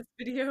 ready for this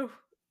video.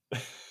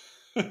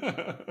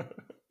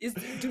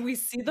 Do we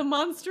see the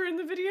monster in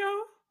the video?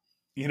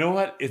 You know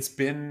what? It's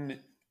been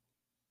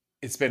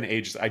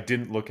ages. I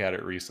didn't look at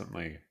it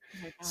recently. Oh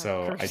my god.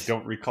 So I Kurt.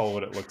 don't recall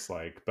what it looks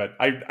like, but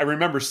I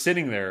remember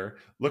sitting there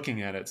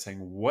looking at it saying,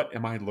 "What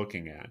am I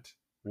looking at?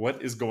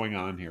 What is going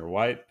on here?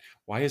 Why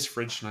is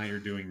Fred Schneider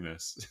doing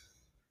this?"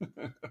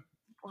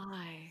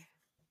 Why?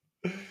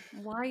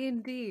 Why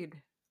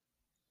indeed?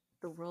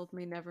 The world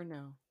may never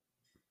know.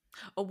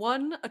 A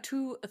 1, a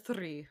 2, a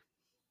 3.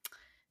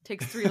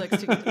 Takes 3 legs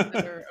to get to the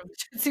center of the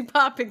Tootsie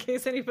Pop, in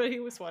case anybody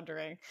was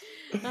wondering.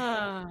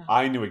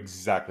 I knew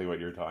exactly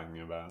what you're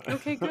talking about.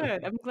 Okay,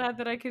 good. I'm glad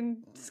that I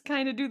can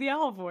kind of do the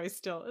owl voice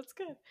still. It's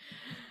good.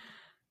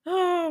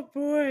 Oh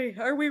boy.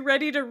 Are we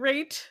ready to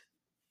rate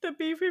the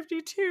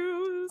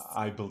B-52s?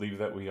 I believe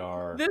that we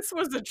are. This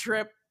was a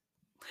trip.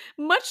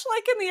 Much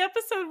like in the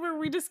episode where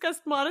we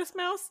discussed Modest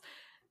Mouse,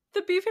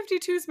 the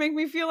B-52s make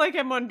me feel like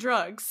I'm on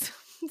drugs.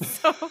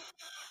 So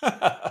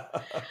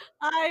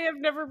I have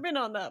never been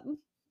on them,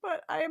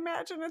 but I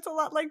imagine it's a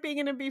lot like being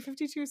in a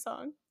B-52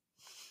 song.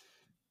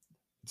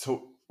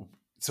 So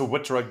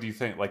what drug do you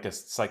think? Like a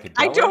psychedelic?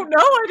 I don't know.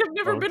 I've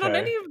never been on Okay.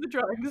 any of the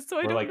drugs, so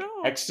I Or don't like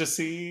know.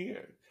 ecstasy?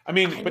 I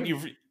mean, but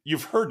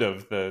you've heard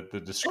of the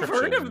I've description.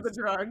 heard of the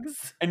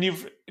drugs. And you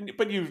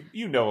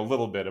know a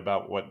little bit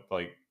about what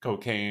like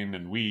cocaine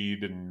and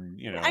weed and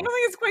I don't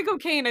think it's quite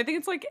cocaine. I think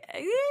it's like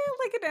an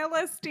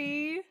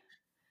LSD.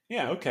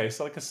 Yeah, okay,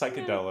 so like a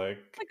psychedelic.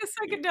 Like a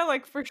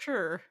psychedelic for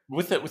sure.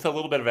 With a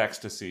little bit of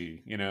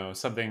ecstasy,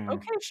 something.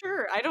 Okay,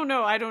 sure. I don't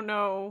know.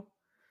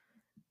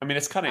 I mean,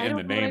 it's kind of I in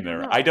the don't know what I name don't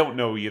there. know. I don't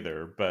know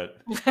either,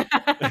 but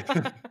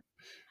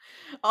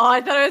Oh,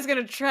 I thought I was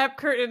going to trap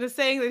Kurt into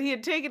saying that he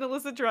had taken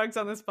illicit drugs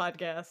on this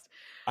podcast.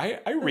 I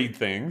read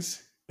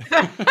things.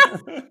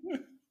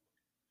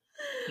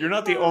 You're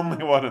not the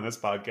only one on this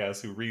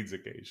podcast who reads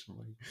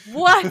occasionally.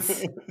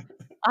 What?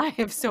 I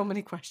have so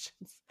many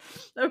questions.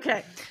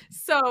 Okay,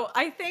 so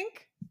I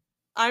think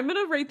I'm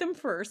going to rate them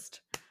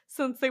first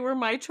since they were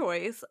my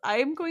choice.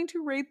 I'm going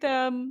to rate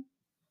them.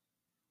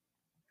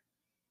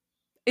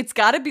 It's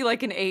got to be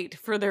like an 8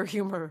 for their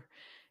humor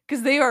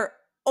because they are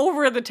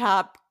over the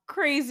top,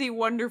 crazy,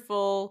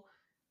 wonderful,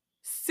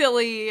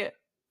 silly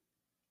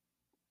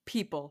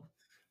people.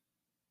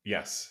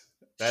 Yes.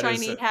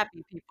 Shiny,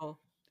 happy people,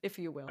 if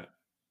you will.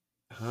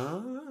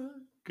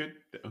 Good.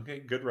 Okay,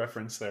 good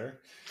reference there.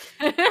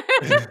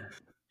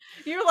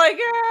 You're like,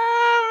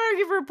 I'll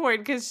give her a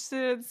point because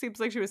it seems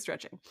like she was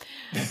stretching.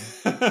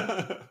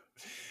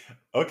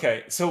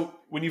 Okay, so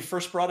when you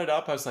first brought it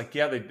up, I was like,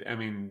 yeah, they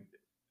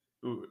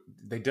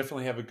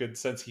definitely have a good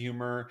sense of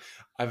humor.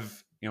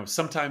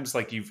 Sometimes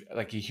like you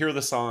hear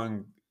the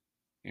song,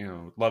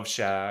 Love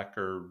Shack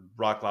or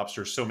Rock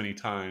Lobster so many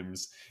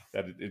times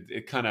that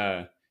it kind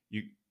of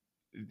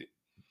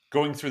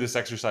going through this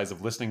exercise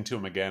of listening to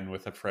them again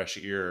with a fresh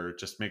ear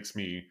just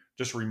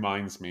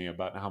reminds me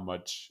about how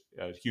much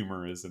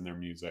humor is in their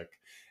music,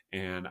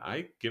 and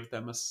I give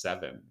them a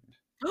 7.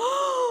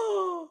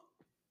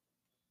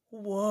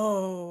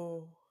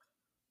 Whoa.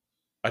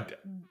 I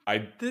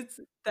That is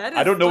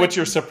I don't know like, what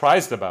you're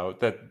surprised about,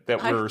 that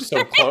we're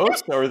so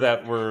close, or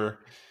that we're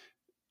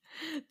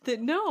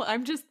no, I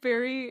don't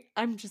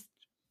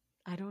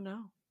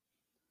know.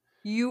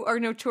 You are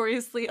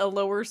notoriously a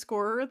lower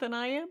scorer than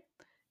I am,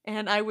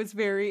 and I was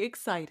very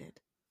excited.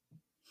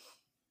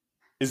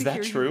 Is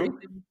that true?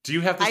 Do you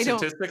have the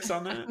statistics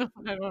on that?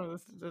 I don't have the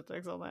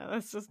statistics on that.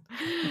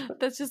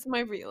 That's just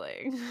my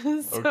feeling.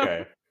 So,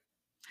 Okay.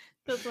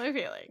 That's my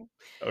feeling.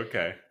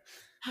 Okay.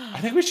 I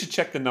think we should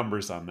check the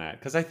numbers on that,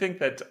 because I think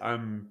that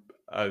I'm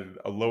a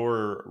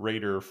lower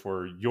rater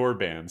for your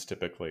bands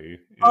typically.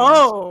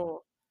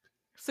 Oh,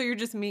 so you're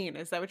just mean?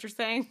 Is that what you're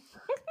saying?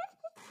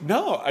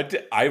 No,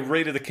 I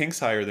rated the Kinks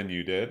higher than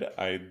you did.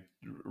 I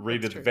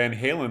rated Van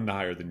Halen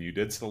higher than you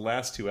did. So the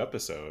last 2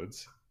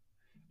 episodes,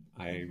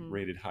 I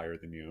rated higher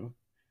than you.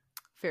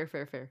 Fair.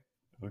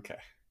 Okay.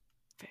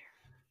 Fair.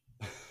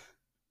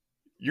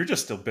 You're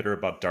just still bitter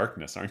about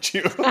Darkness, aren't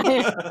you?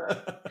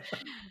 The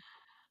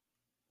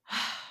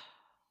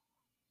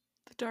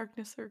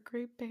Darkness are a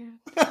great band.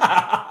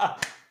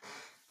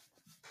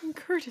 And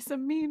Kurt is a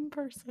mean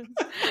person.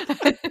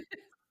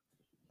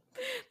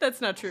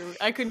 That's not true.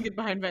 I couldn't get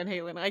behind Van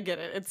Halen. I get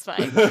it. It's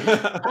fine.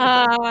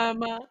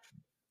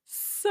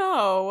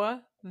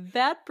 So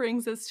that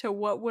brings us to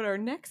what would our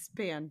next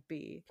band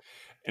be?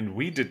 And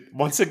we did,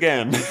 once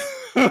again,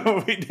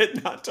 we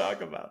did not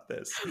talk about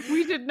this.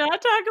 We did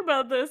not talk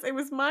about this. It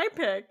was my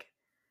pick.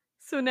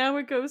 So now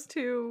it goes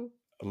to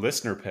A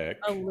listener pick.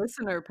 a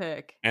listener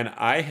pick. And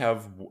I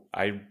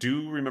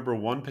do remember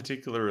one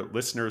particular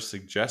listener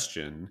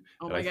suggestion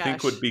Oh that my I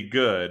think gosh. would be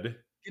good.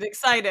 Get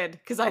excited,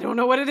 because I don't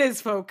know what it is,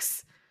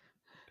 folks.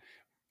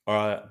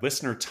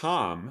 Listener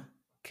Tom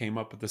came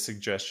up with the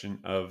suggestion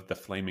of the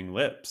Flaming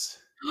Lips.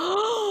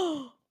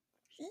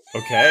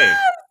 Okay.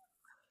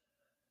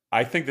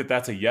 I think that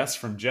that's a yes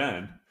from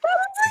Jen.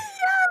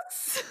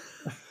 Yes!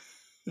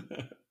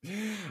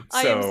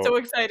 I am so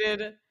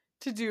excited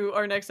to do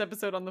our next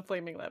episode on the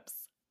Flaming Lips.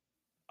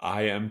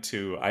 I am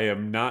too. I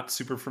am not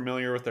super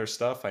familiar with their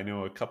stuff. I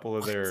know a couple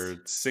of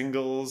their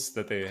singles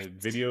that they had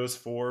videos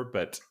for,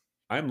 but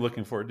I'm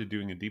looking forward to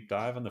doing a deep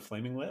dive on the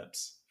Flaming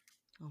Lips.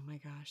 Oh my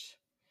gosh.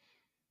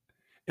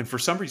 And for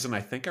some reason,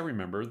 I think I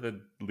remember the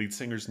lead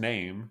singer's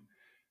name.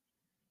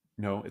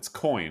 No, it's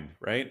Coyne,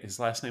 right? His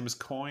last name is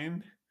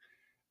Coyne.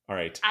 All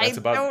right. That's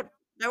don't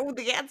know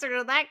the answer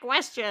to that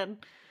question.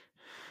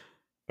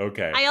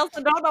 Okay. I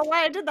also don't know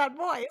why I did that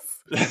voice.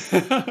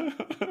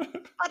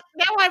 But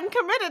now I'm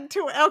committed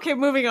to it. Okay,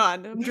 moving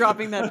on. I'm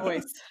dropping that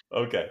voice.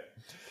 Okay.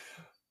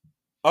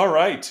 All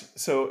right.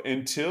 So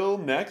until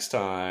next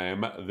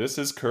time, this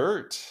is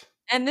Kurt.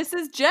 And this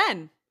is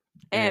Jen.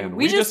 And And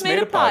we just made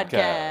a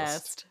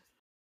podcast.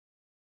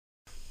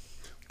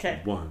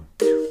 Okay. One.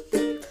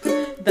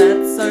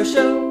 That's our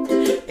show.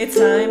 It's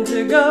time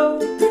to go.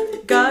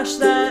 Gosh,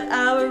 that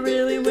hour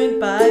really went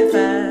by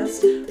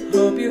fast.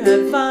 Hope you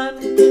had fun.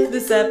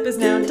 This ep is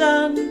now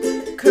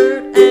done.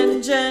 Kurt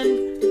and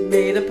Jen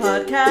made a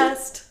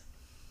podcast.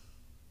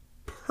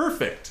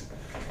 Perfect.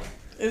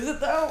 Is it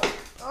though?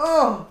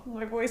 Oh,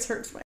 my voice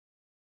hurts.